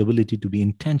have the ability to be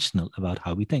intentional about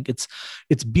how we think.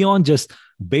 It's beyond just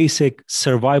basic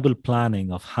survival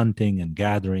planning of hunting and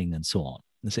gathering and so on.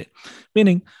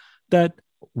 Meaning that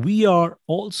we are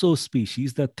also a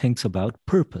species that thinks about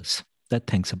purpose, that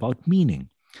thinks about meaning.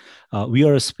 We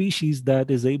are a species that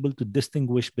is able to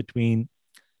distinguish between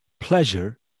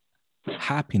pleasure,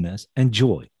 happiness, and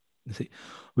joy. You see,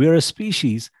 we are a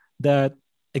species that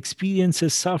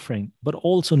experiences suffering, but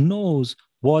also knows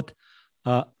what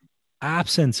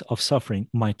absence of suffering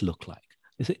might look like.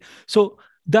 You see, so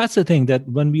that's the thing, that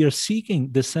when we are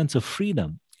seeking this sense of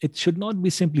freedom, it should not be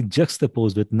simply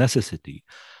juxtaposed with necessity.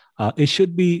 It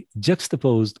should be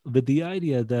juxtaposed with the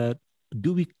idea that,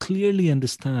 do we clearly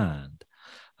understand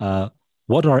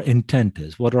what our intent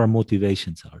is, what our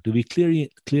motivations are? Do we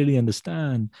clearly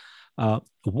understand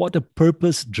what a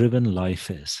purpose-driven life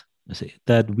is? You see,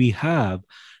 that we have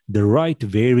the right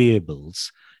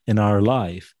variables in our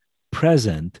life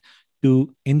present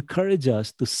to encourage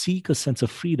us to seek a sense of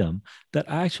freedom that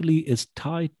actually is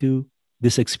tied to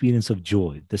this experience of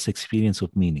joy, this experience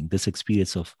of meaning, this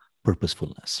experience of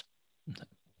purposefulness.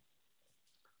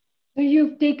 So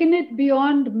you've taken it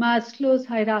beyond Maslow's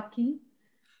hierarchy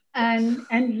and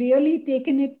really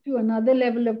taken it to another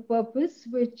level of purpose,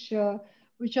 which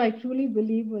I truly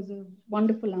believe was a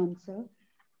wonderful answer.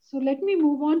 So let me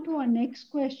move on to our next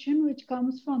question, which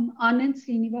comes from Anand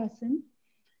Srinivasan.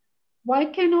 Why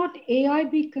cannot AI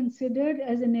be considered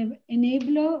as an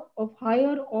enabler of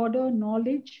higher order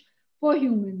knowledge for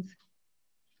humans?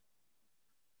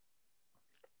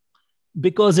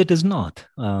 Because it is not.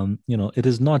 It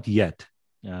is not yet.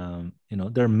 There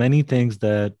are many things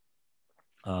that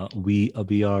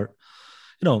we are.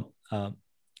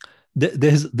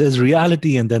 There's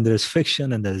reality, and then there's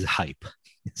fiction, and there's hype.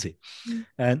 You see,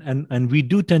 and we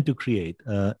do tend to create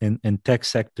in tech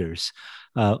sectors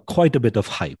quite a bit of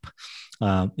hype.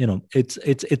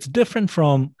 It's different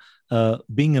from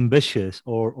being ambitious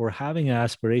or having an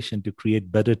aspiration to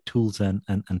create better tools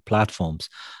and platforms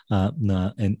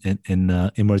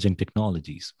in emerging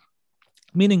technologies.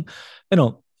 Meaning,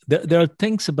 there are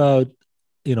things about,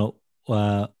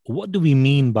 what do we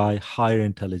mean by higher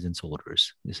intelligence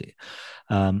orders? You see,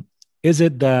 is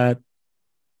it that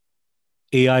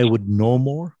AI would know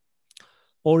more?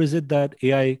 Or is it that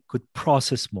AI could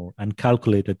process more and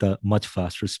calculate at a much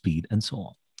faster speed and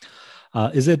so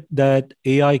on? Is it that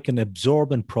AI can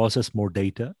absorb and process more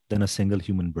data than a single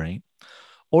human brain?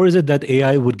 Or is it that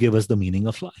AI would give us the meaning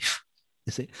of life?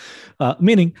 You see,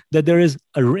 meaning that there is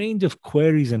a range of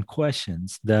queries and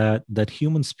questions that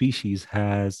human species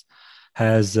has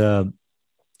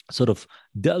sort of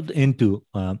delved into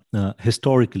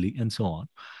historically and so on.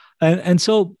 And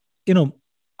so,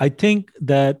 I think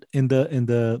that in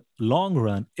the long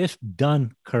run, if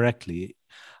done correctly,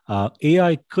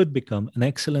 AI could become an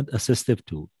excellent assistive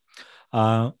tool.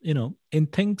 In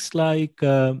things like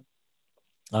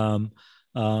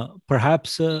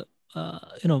perhaps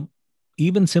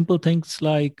even simple things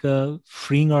like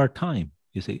freeing our time.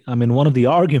 You see, I mean, one of the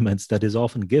arguments that is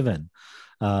often given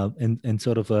in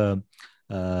sort of a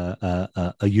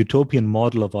utopian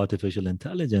model of artificial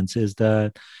intelligence is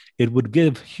that it would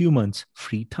give humans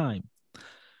free time.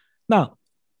 Now,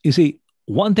 you see,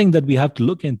 one thing that we have to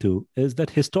look into is that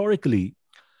historically,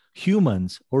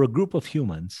 humans or a group of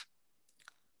humans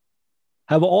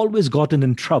have always gotten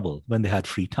in trouble when they had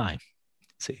free time.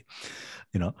 See,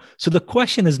 so the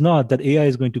question is not that AI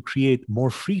is going to create more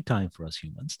free time for us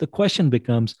humans. The question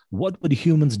becomes, what would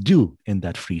humans do in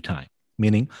that free time?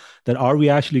 Meaning that, are we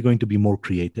actually going to be more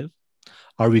creative?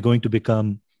 Are we going to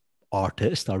become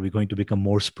artists? Are we going to become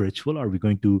more spiritual? Are we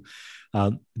going to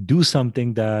do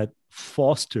something that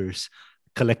fosters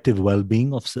collective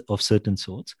well-being of certain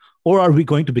sorts? Or are we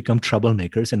going to become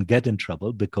troublemakers and get in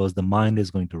trouble because the mind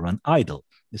is going to run idle?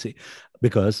 You see,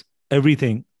 because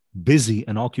everything busy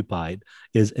and occupied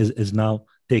is now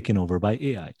taken over by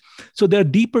AI. So there are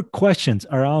deeper questions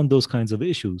around those kinds of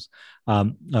issues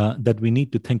that we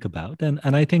need to think about.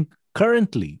 And I think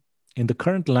currently, in the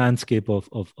current landscape of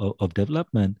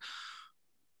development,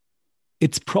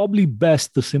 it's probably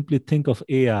best to simply think of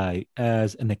AI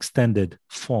as an extended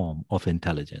form of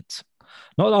intelligence,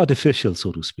 not artificial,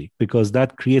 so to speak, because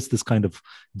that creates this kind of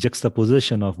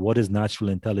juxtaposition of what is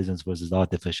natural intelligence versus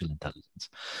artificial intelligence.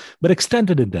 But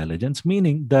extended intelligence,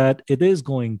 meaning that it is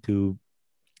going to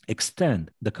extend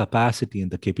the capacity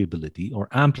and the capability or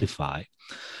amplify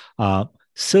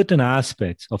certain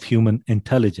aspects of human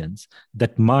intelligence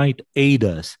that might aid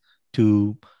us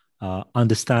to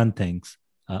understand things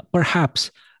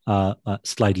perhaps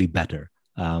slightly better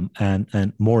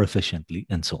and more efficiently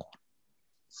and so on.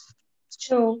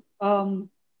 So,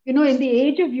 in the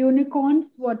age of unicorns,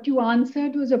 what you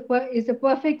answered is a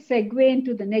perfect segue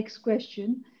into the next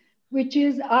question, which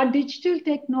is, are digital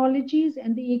technologies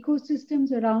and the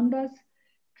ecosystems around us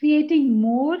creating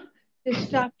more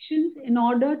distractions in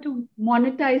order to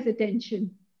monetize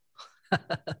attention?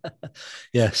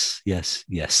 Yes.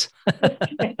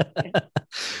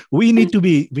 We need to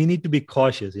be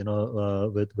cautious,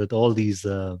 with all these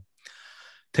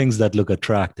things that look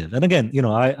attractive. And again,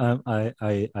 I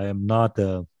am not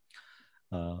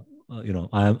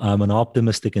I'm an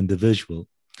optimistic individual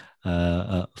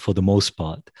for the most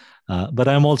part, but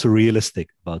I'm also realistic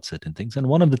about certain things. And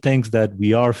one of the things that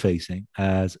we are facing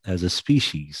as a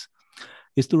species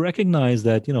is to recognize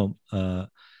that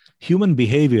human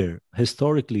behavior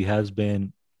historically has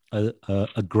been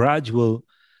a gradual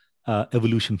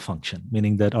evolution function,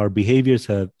 meaning that our behaviors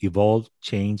have evolved,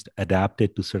 changed,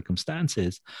 adapted to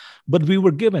circumstances, but we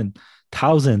were given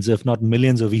thousands, if not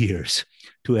millions of years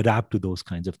to adapt to those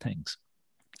kinds of things.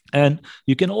 And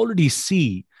you can already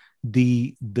see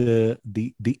the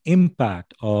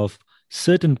impact of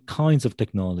certain kinds of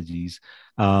technologies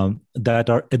that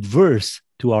are adverse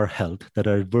to our health, that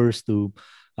are adverse to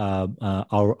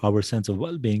our sense of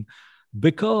well-being,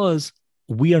 because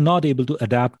we are not able to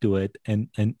adapt to it in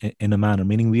a manner,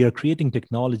 meaning we are creating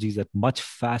technologies at much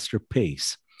faster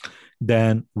pace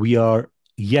than we are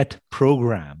yet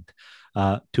programmed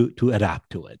to adapt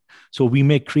to it. So we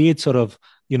may create sort of,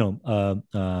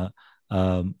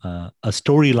 a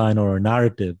storyline or a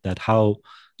narrative that how,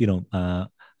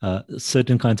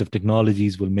 certain kinds of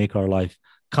technologies will make our life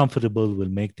comfortable, will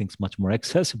make things much more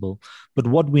accessible. But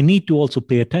what we need to also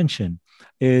pay attention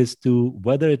is to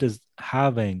whether it is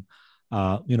having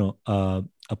a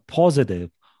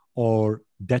positive or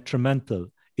detrimental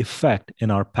effect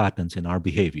in our patterns, in our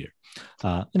behavior.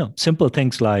 Simple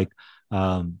things like,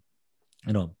 remember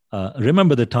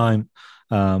the time,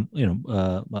 a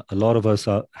lot of us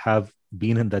have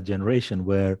been in that generation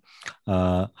where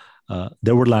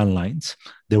there were landlines,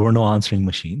 there were no answering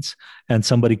machines, and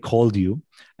somebody called you,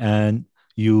 and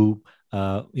you,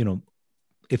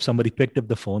 if somebody picked up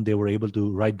the phone, they were able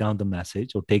to write down the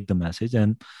message or take the message,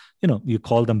 and you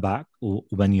call them back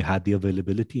when you had the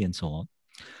availability and so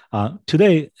on.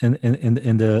 Today, in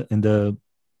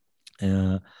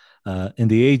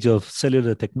the age of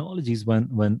cellular technologies,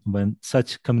 when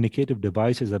such communicative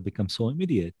devices have become so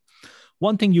immediate,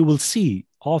 one thing you will see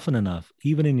often enough,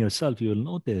 even in yourself, you will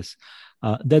notice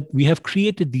that we have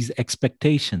created these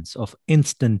expectations of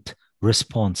instant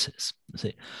responses,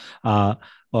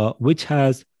 which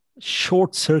has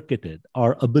short-circuited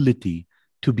our ability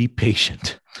to be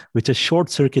patient, which has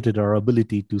short-circuited our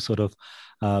ability to sort of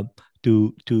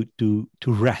to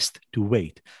rest, to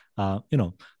wait.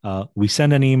 We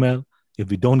send an email. If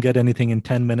we don't get anything in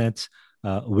 10 minutes,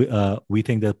 we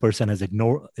think the person is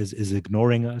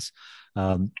ignoring us,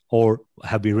 or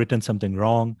have we written something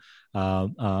wrong?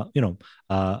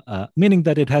 Meaning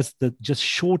that it has just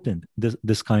shortened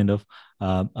this kind of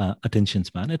attention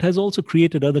span. It has also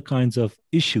created other kinds of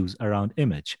issues around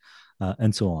image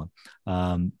and so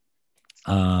on.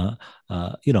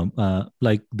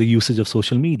 Like the usage of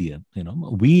social media.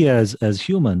 We as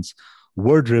humans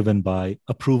were driven by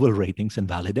approval ratings and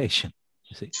validation.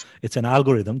 You see, it's an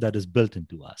algorithm that is built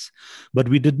into us, but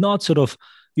we did not sort of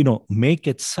make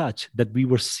it such that we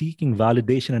were seeking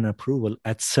validation and approval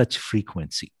at such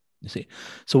frequency. You see,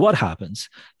 so what happens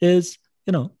is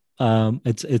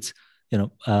it's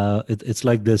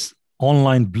like this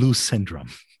online blues syndrome.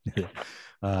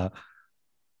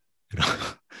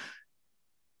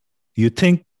 You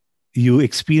think you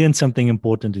experience something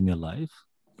important in your life,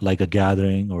 like a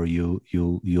gathering, or you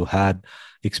had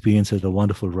experience at a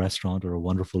wonderful restaurant or a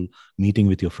wonderful meeting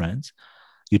with your friends.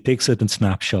 You take certain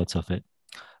snapshots of it,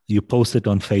 you post it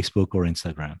on Facebook or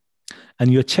Instagram,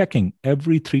 and you're checking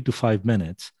every 3 to 5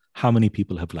 minutes how many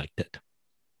people have liked it.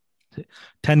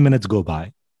 10 minutes go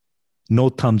by, no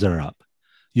thumbs are up.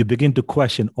 You begin to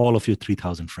question all of your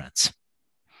 3,000 friends.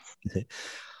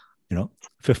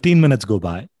 15 minutes go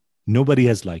by, nobody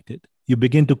has liked it. You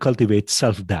begin to cultivate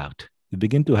self-doubt. You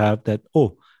begin to have that,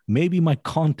 oh, maybe my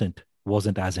content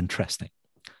wasn't as interesting.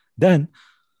 Then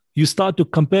you start to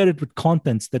compare it with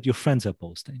contents that your friends are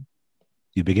posting.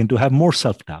 You begin to have more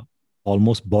self-doubt,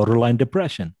 almost borderline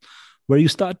depression, where you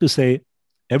start to say,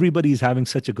 everybody is having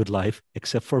such a good life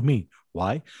except for me.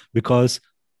 Why? Because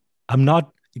I'm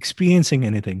not experiencing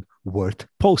anything worth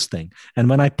posting. And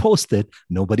when I post it,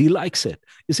 nobody likes it.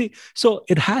 You see, so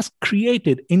it has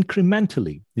created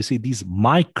incrementally, these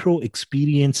micro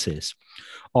experiences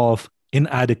of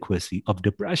inadequacy, of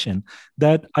depression,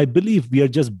 that I believe we are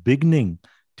just beginning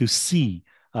to see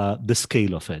the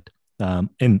scale of it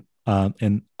in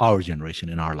our generation,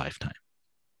 in our lifetime.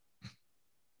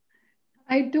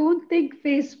 I don't think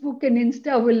Facebook and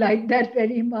Insta will like that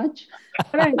very much.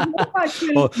 But I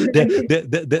know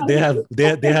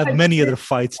they have many other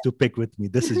fights to pick with me.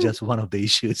 This is just one of the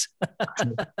issues.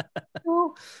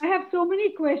 So I have so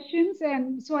many questions,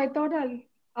 and so I thought I'll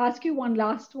ask you one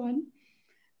last one,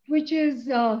 which is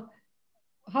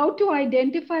how to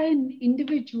identify an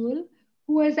individual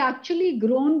who has actually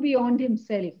grown beyond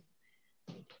himself,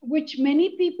 which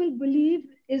many people believe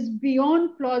is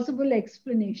beyond plausible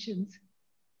explanations.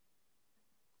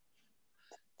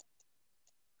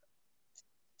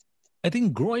 I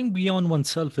think growing beyond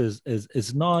oneself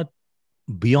is not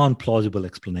beyond plausible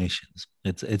explanations.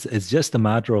 It's just a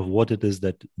matter of what it is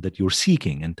that you're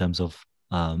seeking in terms of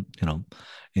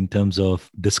in terms of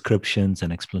descriptions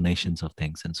and explanations of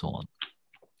things and so on.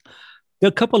 There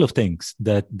are a couple of things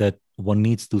that one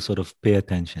needs to sort of pay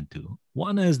attention to.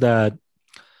 One is that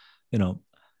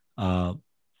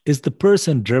is the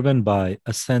person driven by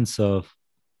a sense of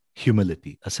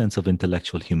humility, a sense of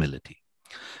intellectual humility.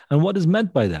 And what is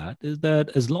meant by that is that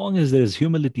as long as there is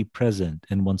humility present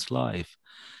in one's life,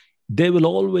 they will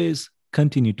always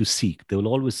continue to seek. They will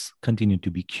always continue to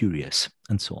be curious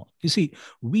and so on. You see,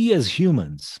 we as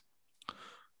humans,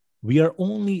 we are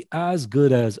only as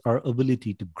good as our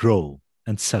ability to grow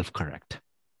and self-correct.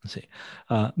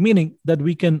 Meaning that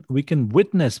we can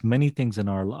witness many things in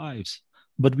our lives,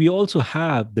 but we also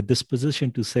have the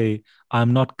disposition to say,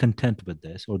 I'm not content with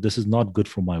this, or this is not good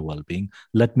for my well-being.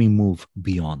 Let me move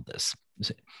beyond this.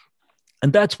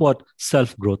 And that's what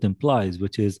self-growth implies,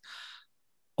 which is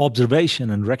observation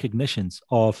and recognitions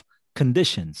of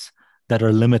conditions that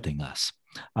are limiting us.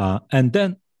 And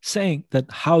then saying that,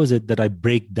 how is it that I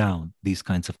break down these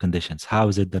kinds of conditions? How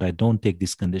is it that I don't take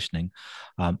this conditioning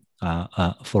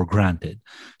for granted?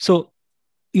 So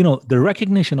the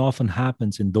recognition often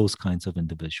happens in those kinds of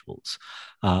individuals.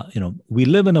 We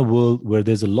live in a world where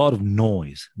there's a lot of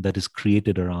noise that is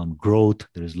created around growth.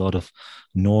 There's a lot of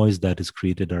noise that is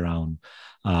created around,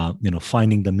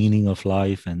 finding the meaning of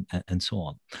life and so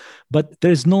on. But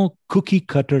there's no cookie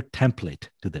cutter template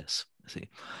to this. See,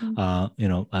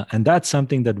 and that's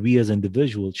something that we as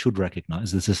individuals should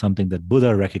recognize. This is something that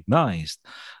Buddha recognized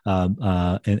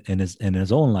in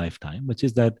his own lifetime, which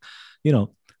is that,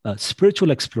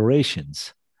 spiritual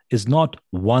explorations is not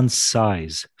one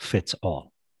size fits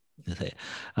all.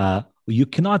 You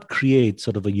cannot create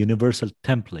sort of a universal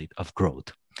template of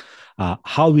growth.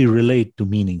 How we relate to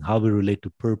meaning, how we relate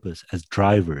to purpose as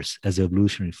drivers, as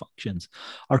evolutionary functions,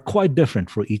 are quite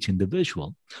different for each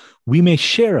individual. We may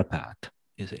share a path,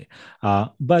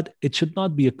 but it should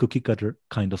not be a cookie cutter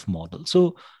kind of model.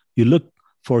 So you look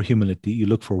for humility, you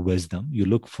look for wisdom, you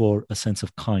look for a sense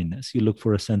of kindness, you look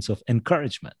for a sense of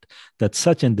encouragement, that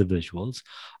such individuals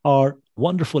are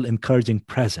wonderful, encouraging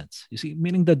presence.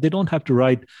 Meaning that they don't have to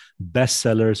write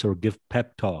bestsellers or give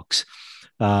pep talks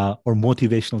or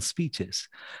motivational speeches.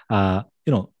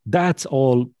 That's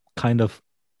all kind of,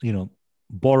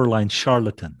 borderline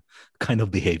charlatan kind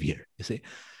of behavior.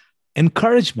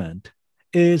 Encouragement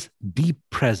is deep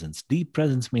presence. Deep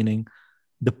presence meaning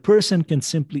the person can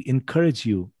simply encourage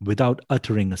you without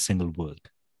uttering a single word.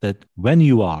 That when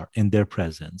you are in their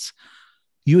presence,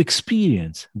 you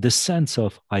experience the sense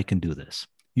of, I can do this.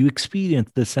 You experience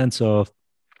the sense of,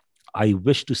 I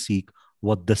wish to seek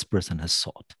what this person has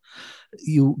sought.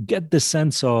 You get the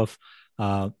sense of,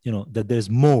 that there's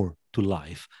more to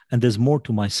life and there's more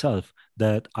to myself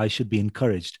that I should be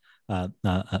encouraged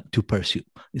to pursue.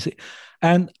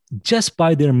 And just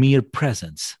by their mere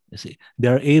presence,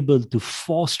 they're able to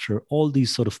foster all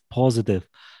these sort of positive,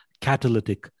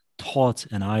 catalytic thoughts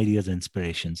and ideas and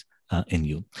inspirations in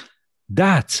you.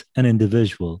 That's an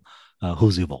individual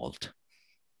who's evolved.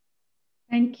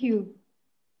 Thank you.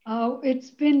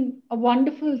 It's been a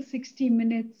wonderful 60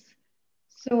 minutes.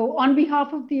 So on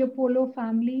behalf of the Apollo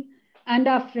family and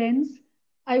our friends,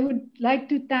 I would like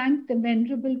to thank the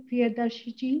Venerable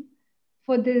Priyadarshi ji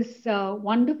for this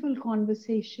wonderful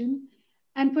conversation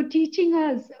and for teaching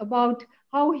us about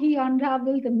how he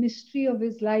unraveled the mystery of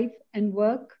his life and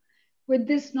work. With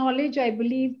this knowledge, I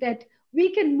believe that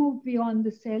we can move beyond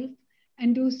the self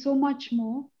and do so much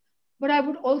more. But I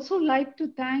would also like to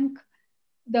thank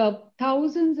the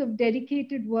thousands of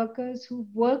dedicated workers who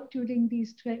worked during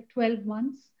these 12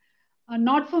 months,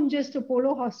 not from just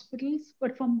Apollo hospitals,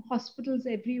 but from hospitals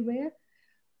everywhere,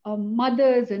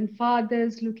 mothers and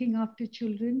fathers looking after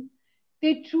children.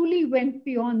 They truly went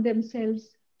beyond themselves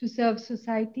to serve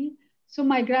society. So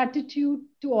my gratitude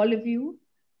to all of you.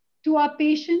 To our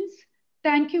patients,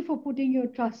 thank you for putting your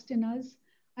trust in us.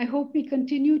 I hope we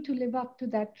continue to live up to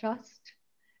that trust.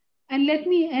 And let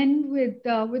me end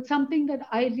with something that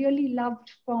I really loved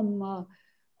from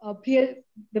the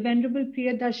Venerable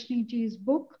Priyadarshini ji's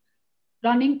book,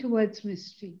 Running Towards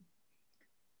Mystery.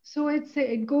 So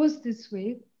it goes this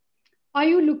way. Are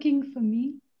you looking for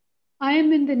me? I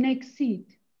am in the next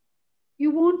seat.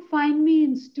 You won't find me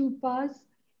in stupas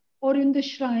or in the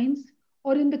shrines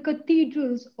or in the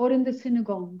cathedrals or in the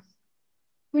synagogues.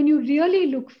 When you really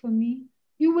look for me,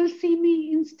 you will see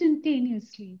me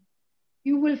instantaneously.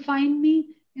 You will find me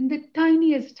in the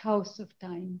tiniest house of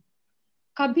time.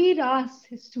 Kabir asks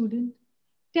his student,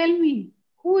 tell me,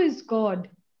 who is God?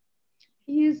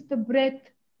 He is the breath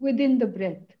within the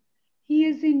breath. He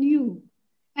is in you,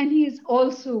 and he is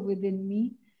also within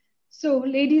me. So,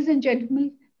 ladies and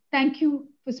gentlemen, thank you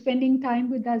for spending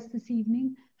time with us this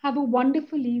evening. Have a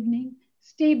wonderful evening.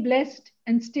 Stay blessed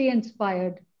and stay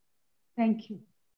inspired. Thank you.